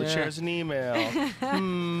couple that Yeah. shares an email?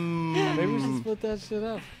 Maybe we should split that shit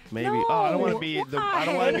up. Maybe. No, Oh, I don't want to be the. I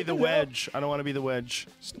don't want to be the why? wedge. I don't want to be the wedge.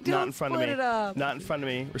 Not in front of split me. it up. Not in front of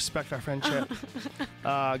me. Respect our friendship.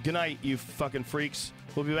 Good night, you fucking freaks.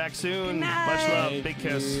 We'll be back soon. Good night. Much love. Thank Big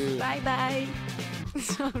kiss. you. Bye bye.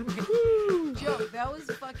 Joe, that was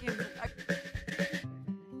fucking.